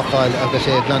a bhacháil agus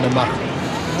é glan amach.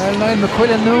 Well, Niall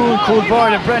McQuillan nú cool bar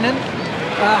le Brennan.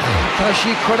 Ach, tá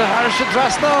sí chud a hair se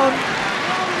drasnán.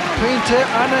 Puinte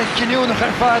anna cinúnach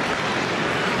ar fad.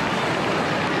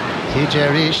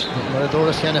 TJ Reid, mar a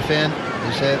dóras cheanna féin.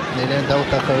 Is ní leon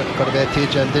dáta chu bheith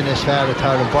TJ an duine sfear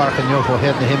atá an barc an neomh ó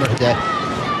héad na himar de.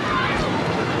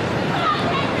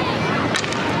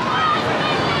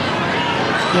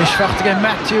 Leis feachta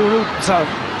Matthew Rútensá.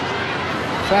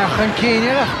 Feachan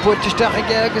cíineach, buirteisteach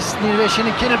ag agus ní bheith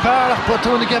sin cinna párach,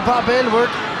 butúna ag Bob Aylward.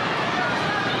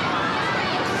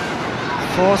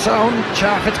 Fósán,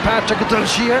 Chaffet Patrick a dul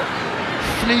siar.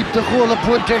 Flíp de chóla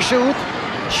buirteir siúd.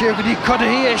 Siar go dtí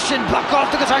codaí é sin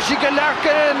blacált agus a si go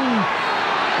Larkin.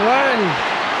 Well,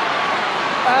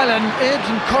 Alan,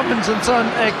 Aidan Cummins and son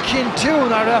ag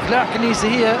cintún ar ach Larkin níos a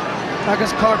hia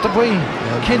agus Carta Bui.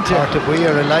 Carta Bui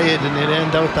ar a leiad in i'r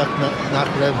dáach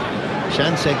nach raibh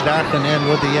seans ag Larkin éon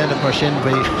rud a dhéanamh mar sin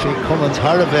bhí Cummins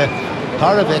thar a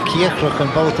bheith ciachrach an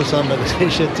bóta son agus é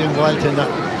sé tún bhailte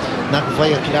nach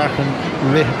bhaíoch Larkin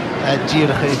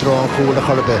dírecha I drá an chúla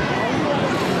chur a bheith.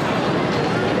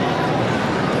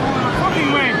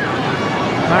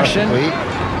 Mar sin,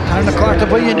 tar na Carta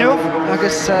Bui inniu,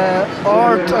 agus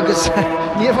ort agus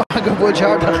níomh go bud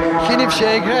teartach chinibh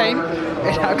sé ag réim,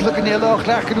 ag lucan í lách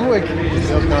Larkin uig.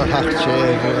 Níomh ná hacht sé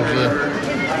ag bhí.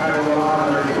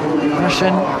 Mar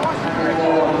sin,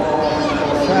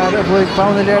 fear a bhuaig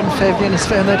bána léir an féh bliana is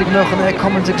féin ag nóchan ag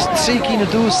Cummins agus trí cína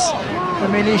dús na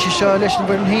mé líise seo leis an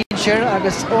bhfuir an hín séir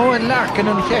agus Owen Larkin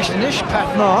an cheistan is, Pat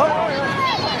ná.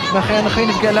 Nach chéan na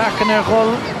chinibh ge Larkin ar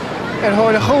ghol ar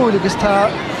háir a chúil agus tá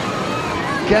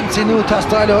Genty nú tá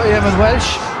stáile Eamon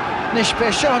Welsh. Nis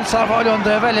be seán sábháil an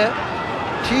de bheile.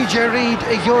 TJ Reid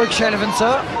ag Georg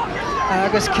Shelevansa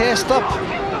agus cé stop.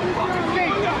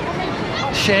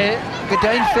 Sé go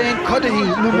dain féin codaí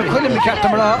nú McQuillan mi ceartta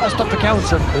mar a stop a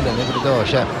council. McQuillan i bhí dó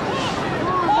sé.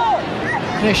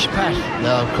 Nis Pat.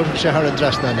 No, chuirm sé thar an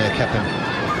drasna na ceapin.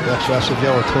 Bheith sé as a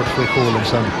bheor tuairt faoi chúil an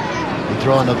son. I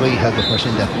drá na bhuithe agus mar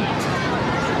sin de.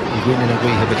 I gcuine na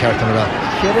bhuithe be ceartta mar a.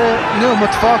 Chéad nu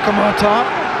mut fáca mátá.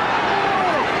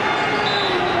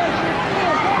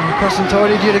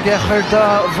 Percentóirí dír a gechar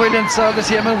da bhuiilint agus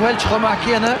Eamon Welsh chumach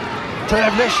chéana. Tá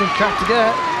ag leis an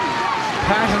ceartta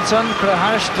Pattinson chur a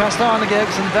haris trastána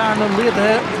agus an darna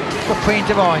líadthe go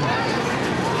puinte bháin.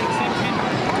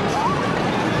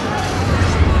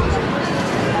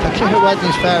 Tá cluiche bhaid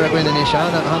níos fearr a gcuine níos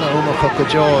anna úmach go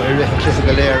deo I rith an cluiche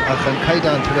go léir ach an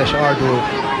caighdeán tar leis ardú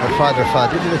ar fad.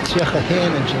 Idir le tíocha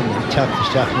héanaan sin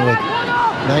teachtasteach nuaig.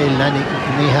 Niall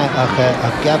níthe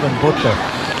ach Gavin Butler.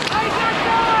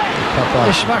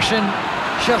 Is mar sin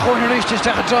sé chun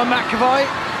ríisteach a John McAvoy.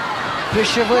 Bhí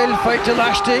sé bhfuil feite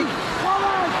leistigh.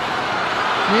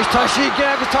 Níos tá sí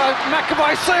agus tá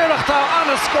McAvoy saoireach tá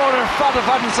anna scórar fada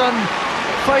Pattinson.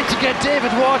 Fight to get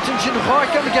David Wharton sin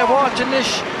cháicem get Wharton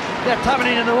is le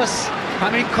tabaní na nuas. Ha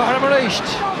mí chom a ríist.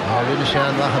 Rinne sé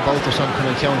an bhacha báta son chun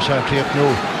an ceann seo críoch nó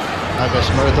agus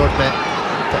mar a dúirt me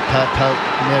tá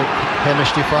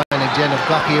Hamish Stífáin ag déanamh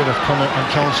gach iarmh chun an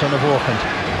ceann son a bhóchant.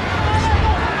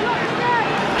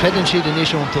 Credann siad in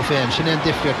isisiúnta féin, sin an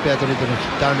difriach beidir idir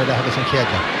darna le agus an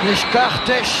chéadla. Nis gach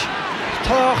deis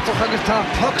táchtach agus tá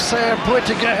pucsa ar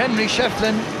buirteige Henry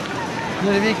Shefflin.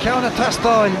 Na bhí ceanna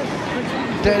tastáil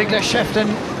déirigh le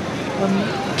Shefflin an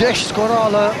deis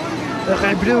scórála a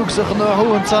ché brúgsach an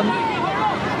áthúan san.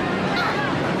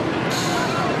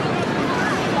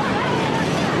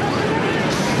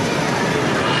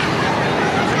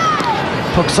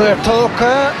 Pucsa ar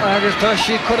tóca agus tá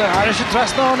sí chur a haris a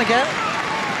trasnáin aige.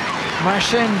 Mar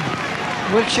sin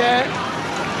bhfuil sé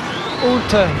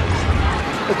últa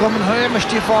a go an Hamish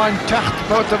Stífáin techt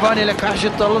báta bhaine le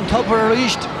caiisiad dul an topar a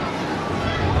ríist.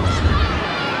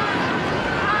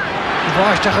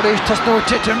 Bháisteach a ríist tas nó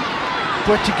titim,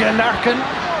 buirteige Larkin,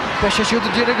 be sé siúd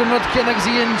a díreach an rud cin agus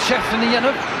íon Shefflin I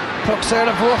dhéanamh, pucsa ar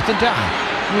a bhuacht an deach.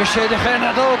 Níor sé de chéna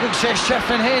dógad sé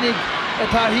Shefflin hénig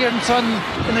atá hir an son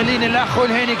ina lína leachúil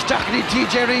hénig stachaí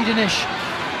TJ Reid inis.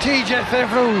 TJ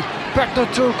Fevrú. Bertno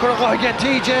tú chur get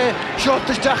TJ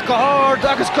seotasteach go hard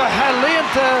agus go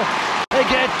helíonta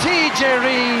get TJ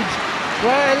Reid.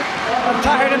 Well, an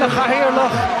tair in a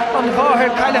chahirirlach an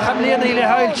bháthir caiilech am líana ile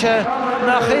hailte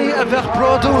nach í a bheith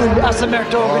pródúil as a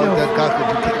mertóganú.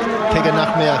 Tuige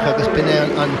nach méach agus bine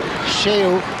an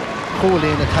séú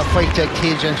chólín a tá feite ag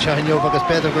TJ an seoinneomh agus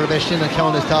beidir gur bheith sin an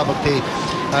ceann is tábhachtaí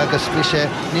agus bhí sé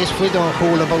níos fuide an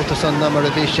chóla bóta san na mar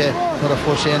a bhí sé nar a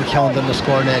fuair sé an ceann na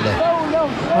scór néile.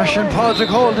 Martin Padraig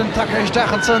Holden Tucker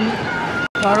Stachenson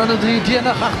ar an dí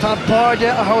díanach ach tá báide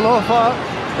a hallófa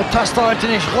a tastáid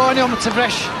in is gáinm sa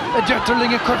bhreis a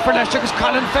deirtarling a curfar leis agus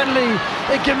Colin Fennelly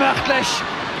i gimach leis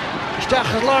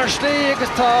Stachas Lár Slí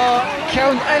agus tá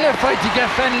ceann eile fáitige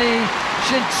Fennelly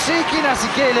sin sícín as a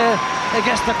céile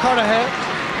agus na corathe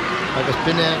agus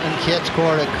binne an chéad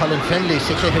scór Colin Fennelly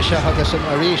sa chéthe se agus an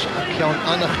arís a ceann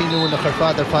annach chinú nach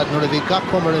ar fad nuair a bhí gach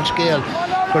cumar an scéal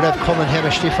go raibh cumann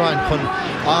heime Stífáin chun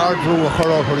ardhrú a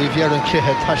choráthir í bhear an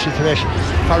chéthe tá si tar éis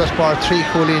Paras bar 3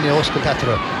 cholíní oscail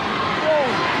tetra.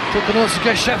 Tu an os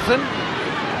a Shefflin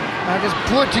agus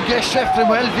búirt a Shefflin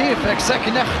well bhí ag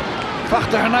secinach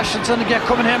fachtar National san a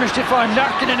cumann heime Stífáin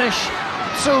Larkin inis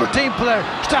súr timpplair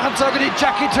Stachans agad í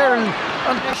Jackie Tyrrell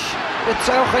an it's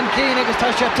auch an cín agus tá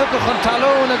sé tucha chun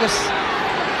talún agus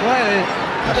well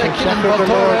cin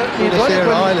baltóra ní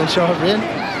Ireland seo bhríon.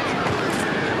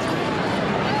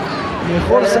 Ní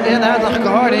chólas an éonadach go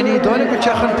háir ní dóinnig go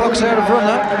teach an pucks ar a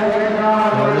bhrunna.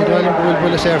 Ní dóinnig go bhfuil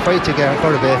bulas ar faighte ar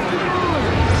Corbe.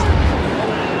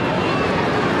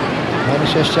 Hána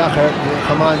sé steachar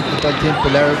chamáin go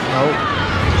timppla ar nó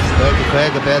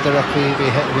chuig a beidir ach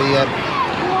bhí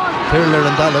Tyrrell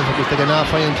an dalamh agus ag an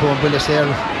áfhainn tú an bulas ar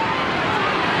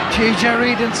TJ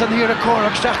Reid in san hir a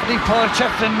córach stachdi Paul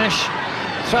Shefflin nis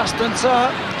trastan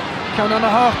sa ceann an a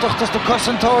háachtas do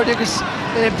cosantóir agus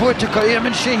búirte go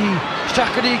éman sihi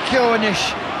stachdi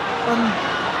ceonis an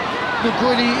na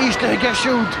gúilí ísle a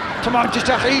gesiúd tamán teach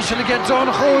ísle a get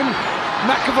zóna chúil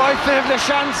McAvoy féh le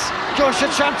seans Joe sé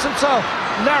seansan sa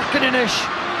Larkin inis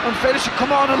an féidir se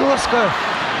cumán a luasca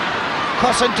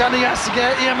cosan Johnny Asige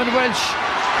Eamon Welsh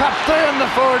captain na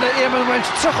fórna Eamon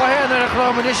Welsh tucha héan ar a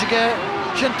chráman isige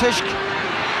sin tuisc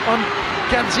an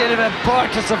ganséad bheith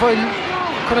bartas a bhfuil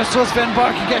chun a sus bhein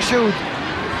barca gesiúd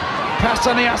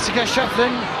Passan í Asige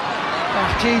Shefflin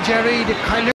ach TJ Reid a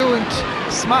caiiliúint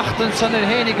smachtan san ar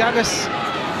hénig agus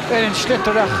ar an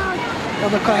slitterach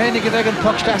an a cahénig a bheith an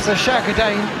pucksteach a seacha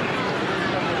dain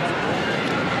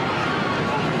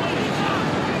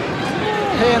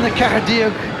héan a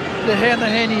cehardíag le héan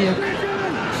a héniag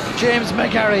James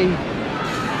McGarry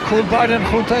cool Biden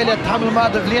chuntaile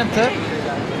tamilmad a bblianta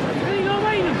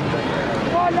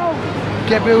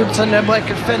Gebrún san le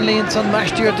Michael Fennelly and san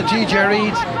meistúir de TJ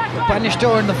Reid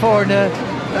banistóir na fórne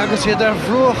agus iad ar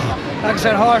bhrúch agus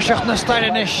ar háiseach na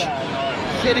stairenis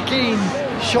chéad cín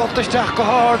seoltaisteach go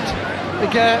háard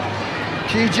ige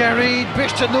TJ Reid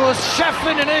biste nuas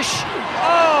Shefflin inis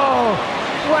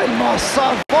well má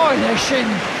sábháil é sin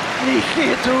ní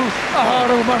chéadú a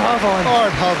háú mar hábháil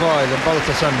ard hábháil an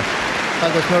báilta san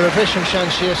agus nuair a bhrisin sean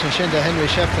sios an sin de Henry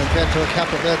Shefflin petrú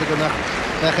cap a bheith go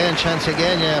nach éon chance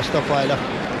agéine a stopáileach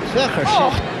fechar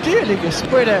sin dílig is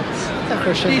spuide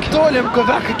í dólim go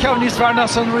bhecha ceann níos fearr na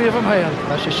san riamh am héal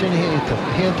tá sé sin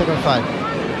héanta go fáil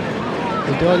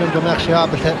í dólim go meach sé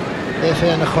ábalta é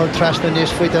féin a chur trasna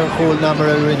níos faoite an chúil ná mar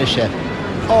a rinne sé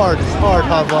ard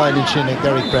hábháil in sin ag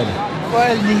Derek Brennan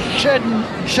well ní cheadan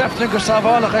Shefflin go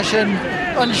sábhálacha sin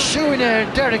an siúine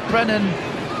Derek Brennan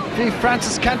hí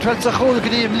Francis Cantwell sa chúil go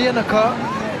dtí mblianacha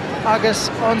agus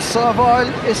an sábháil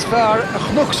is fearr a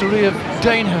chnúch sa riamh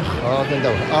déanthach den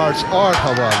dó ard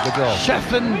hábháil go dó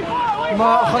Shefflin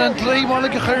má chun an dlímála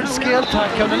go chuir scéalta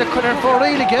ceanna le chun ar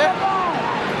fóréige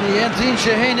ní aontaíonn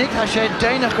sé hénig tá sé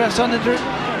déanach gur sanidir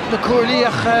na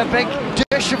cuairlíoch beag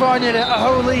deisibháinile a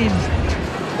hólín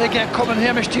ige cumann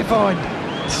heime Stífáin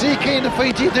trí cín na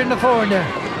faoití idir na fórne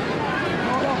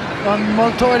an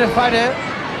moltóir a feide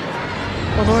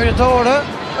an uair a dóra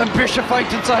an brise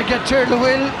faightin sa ige Tyrrell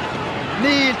bhfuil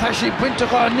níl tá sí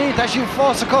buinteáin ní tá sí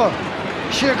fásaá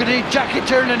siar go dtí Jackie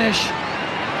Tyrrell inis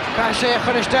cá sé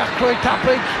chun isteach chuig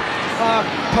tappaig a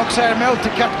pucks ar mouta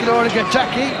ceart go leor ige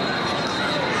Jackie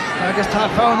agus tá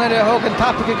fáin ar a thugann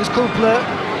tappaig agus cúpla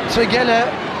trí geile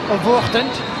a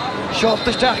bhuachtant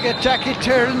seoltaisteach ige Jackie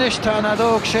Tyrrell inis tá na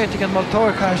dóg séitigh an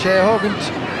moltóir cá sé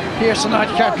thugant hir san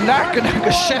áid ceart Larkin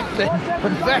agus Shefflin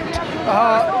chun bhecht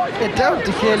i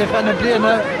damta chéile fanna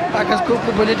bliana agus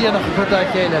cúpla bolídianach go chuta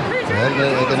chéile.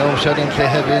 Ag an ómsead an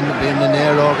cléthe bhíon na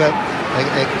néróga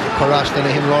ag chorásna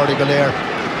na himráí go léir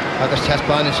agus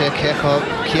teaspáine sé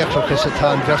céachchas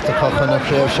atá bheirrtacha chun a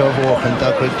chréibh seo bhchan dá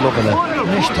chuid globanna.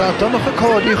 Nis tá donach a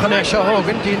códaí chun é seo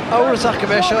thugann dín áras go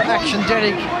bheith seo action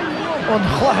Derek an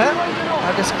chluthe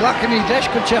agus ghlacanní leis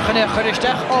go teachan é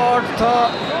choristeach áard tá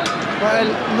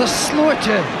well na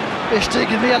slúirte iste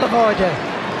go méle bháide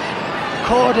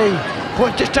códaí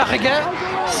buinteteach aige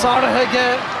Sárathaige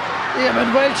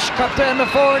Eamon Welsh captain na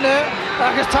fórne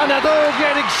agus tá na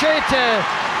dógéirigh séite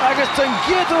agus an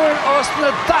giadúir os na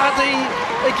dadaí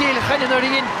a gcéile chainean ar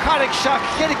íon carric seach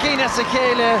chéad céine sa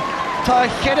chéile Tá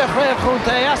chéidir chréibh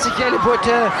chunta as a chéile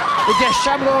buirte I de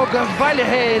Shamrock of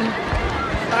Ballyhale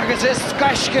agus is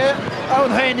gaisce an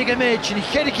hainnig a méid sin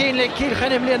chéidir cín le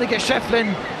Kilkenny mbliana go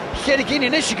Shefflin chéidir cín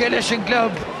in isise leis an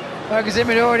club agus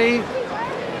imireoirí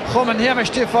chum an héime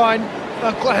Stefáin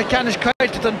an chlutha ceannis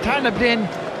caiilte an tarna blian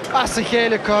as a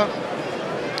chéile có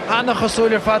anna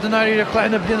chosúlir fad an áíre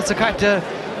chluhanna bliana sa caite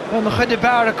an chuide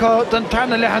beara có don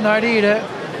tarna lehan áíre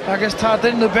agus tá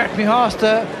duine bert mí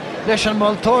hásta leis an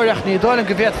moltóireach ní dólan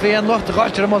go bhéad fé an locht a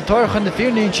gáitir an moltóirchan na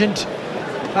fiúníint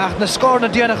ach na scór na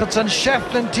déanachad san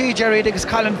Shefflin TJ Reid agus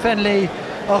Colin Fenley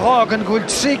a rágan gúil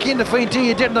trí cín na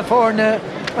faointí dir na fórne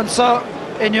an sa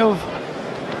inniuh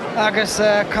agus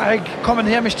caig cuman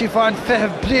héimistí fáin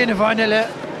feitheamh bliana bhainile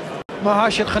má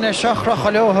haisiad chune seachrach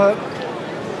a leotha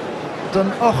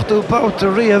don 8ú bát a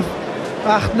riamh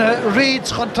ach na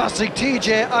Reids fantastic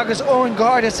TJ agus Owen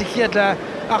Garda sa chéadle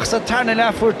ach sa tarna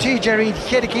lefuair TJ Reid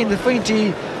chéad cín na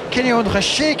faointí cinneúncha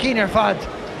sé cín ar fad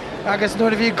agus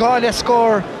nuair a bhí gáile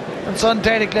scór an son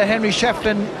déirigh le Henry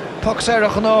Shefflin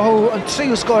pucsairach an áthú an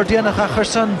tríú scór déanacha chur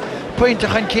san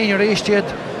pointach an cín ar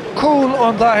éistead cool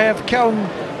an dháthebh ceann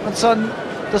an son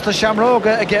dus na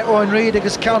Shamróga a get Owen Reid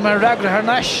agus ceann mar ragra ar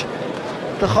neis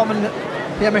de chuman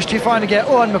héime Stefáin a get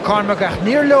Owen McCormack ach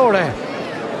níor leore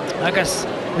agus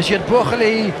is siad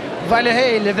buchalí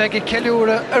Ballyhale le bheith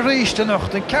ceiliúra a ríiste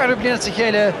nocht an ceithre bliana sa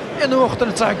chéile in uachtain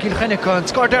atá Kilkenny an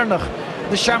scór déirnach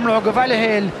na Shamrock of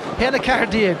Ballyhale héna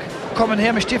ceithrdíag cuman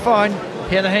héime Stefáin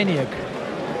héna héineag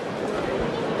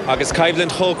agus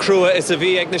caiblann cho crua is a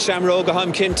bhí ag na Shamrock a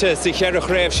ham cinnte sa chearach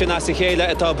réibh sin as sa chéile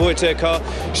atá buirte cá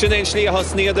sin éon slí a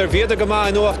hosníadar bhíad a go má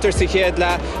an uachtar sa chéad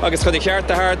le agus chun i cheart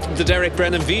a thart de Derek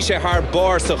Brennan bhí sé thar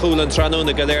bar sa chúlan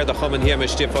tranúna go léir a chuman héime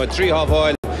Stefáin trí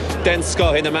hábháil den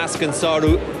sco ina meascan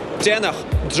sáú dénach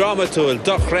dramatúil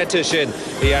dochrete sin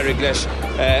I airigh leis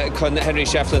chun Henry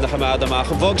Shefflin a chamad amach.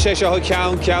 Bhog sé seo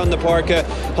ceann na páirce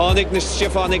tháinig na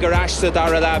Stefánig ar eiste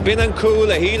dar le bin an cool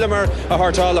a hílamar a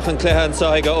hartálach an cluthe an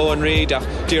sáig a Owen Reid ach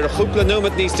dtír a chúpla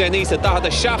númad níos déníos a dahad a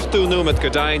 7ú númad go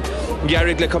dain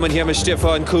gearrig le cuman héime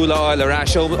Stefáin cool áil ar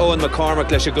eis Owen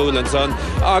McCormack leis a gúlan son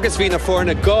agus bhí na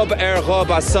fórna gob ar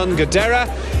gob a son go deire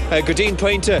go dtín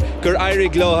pointe gur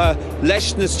éirigh lotha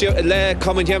leis le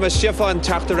cuman héime Stefáin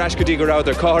teachtar eis go dtí go rád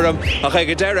ar córam ach ag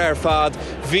go deire ar fad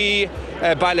bhí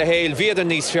Ballyhale viadar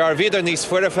níos fear, viadar níos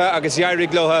fuirife agus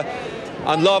éirigh lotha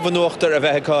an lábhan uachtar a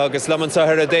bheithá agus leman sa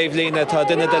a Dave Lína tá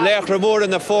duine de léachra mór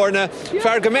na fórna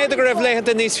fear go méid go raibh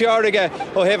léhananta níos fearige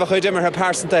ó hebh chuid imar a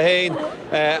pásanta hain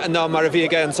ná mar a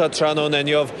bhí an sa tranón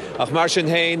inniuh ach mar sin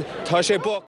hain tá sé buc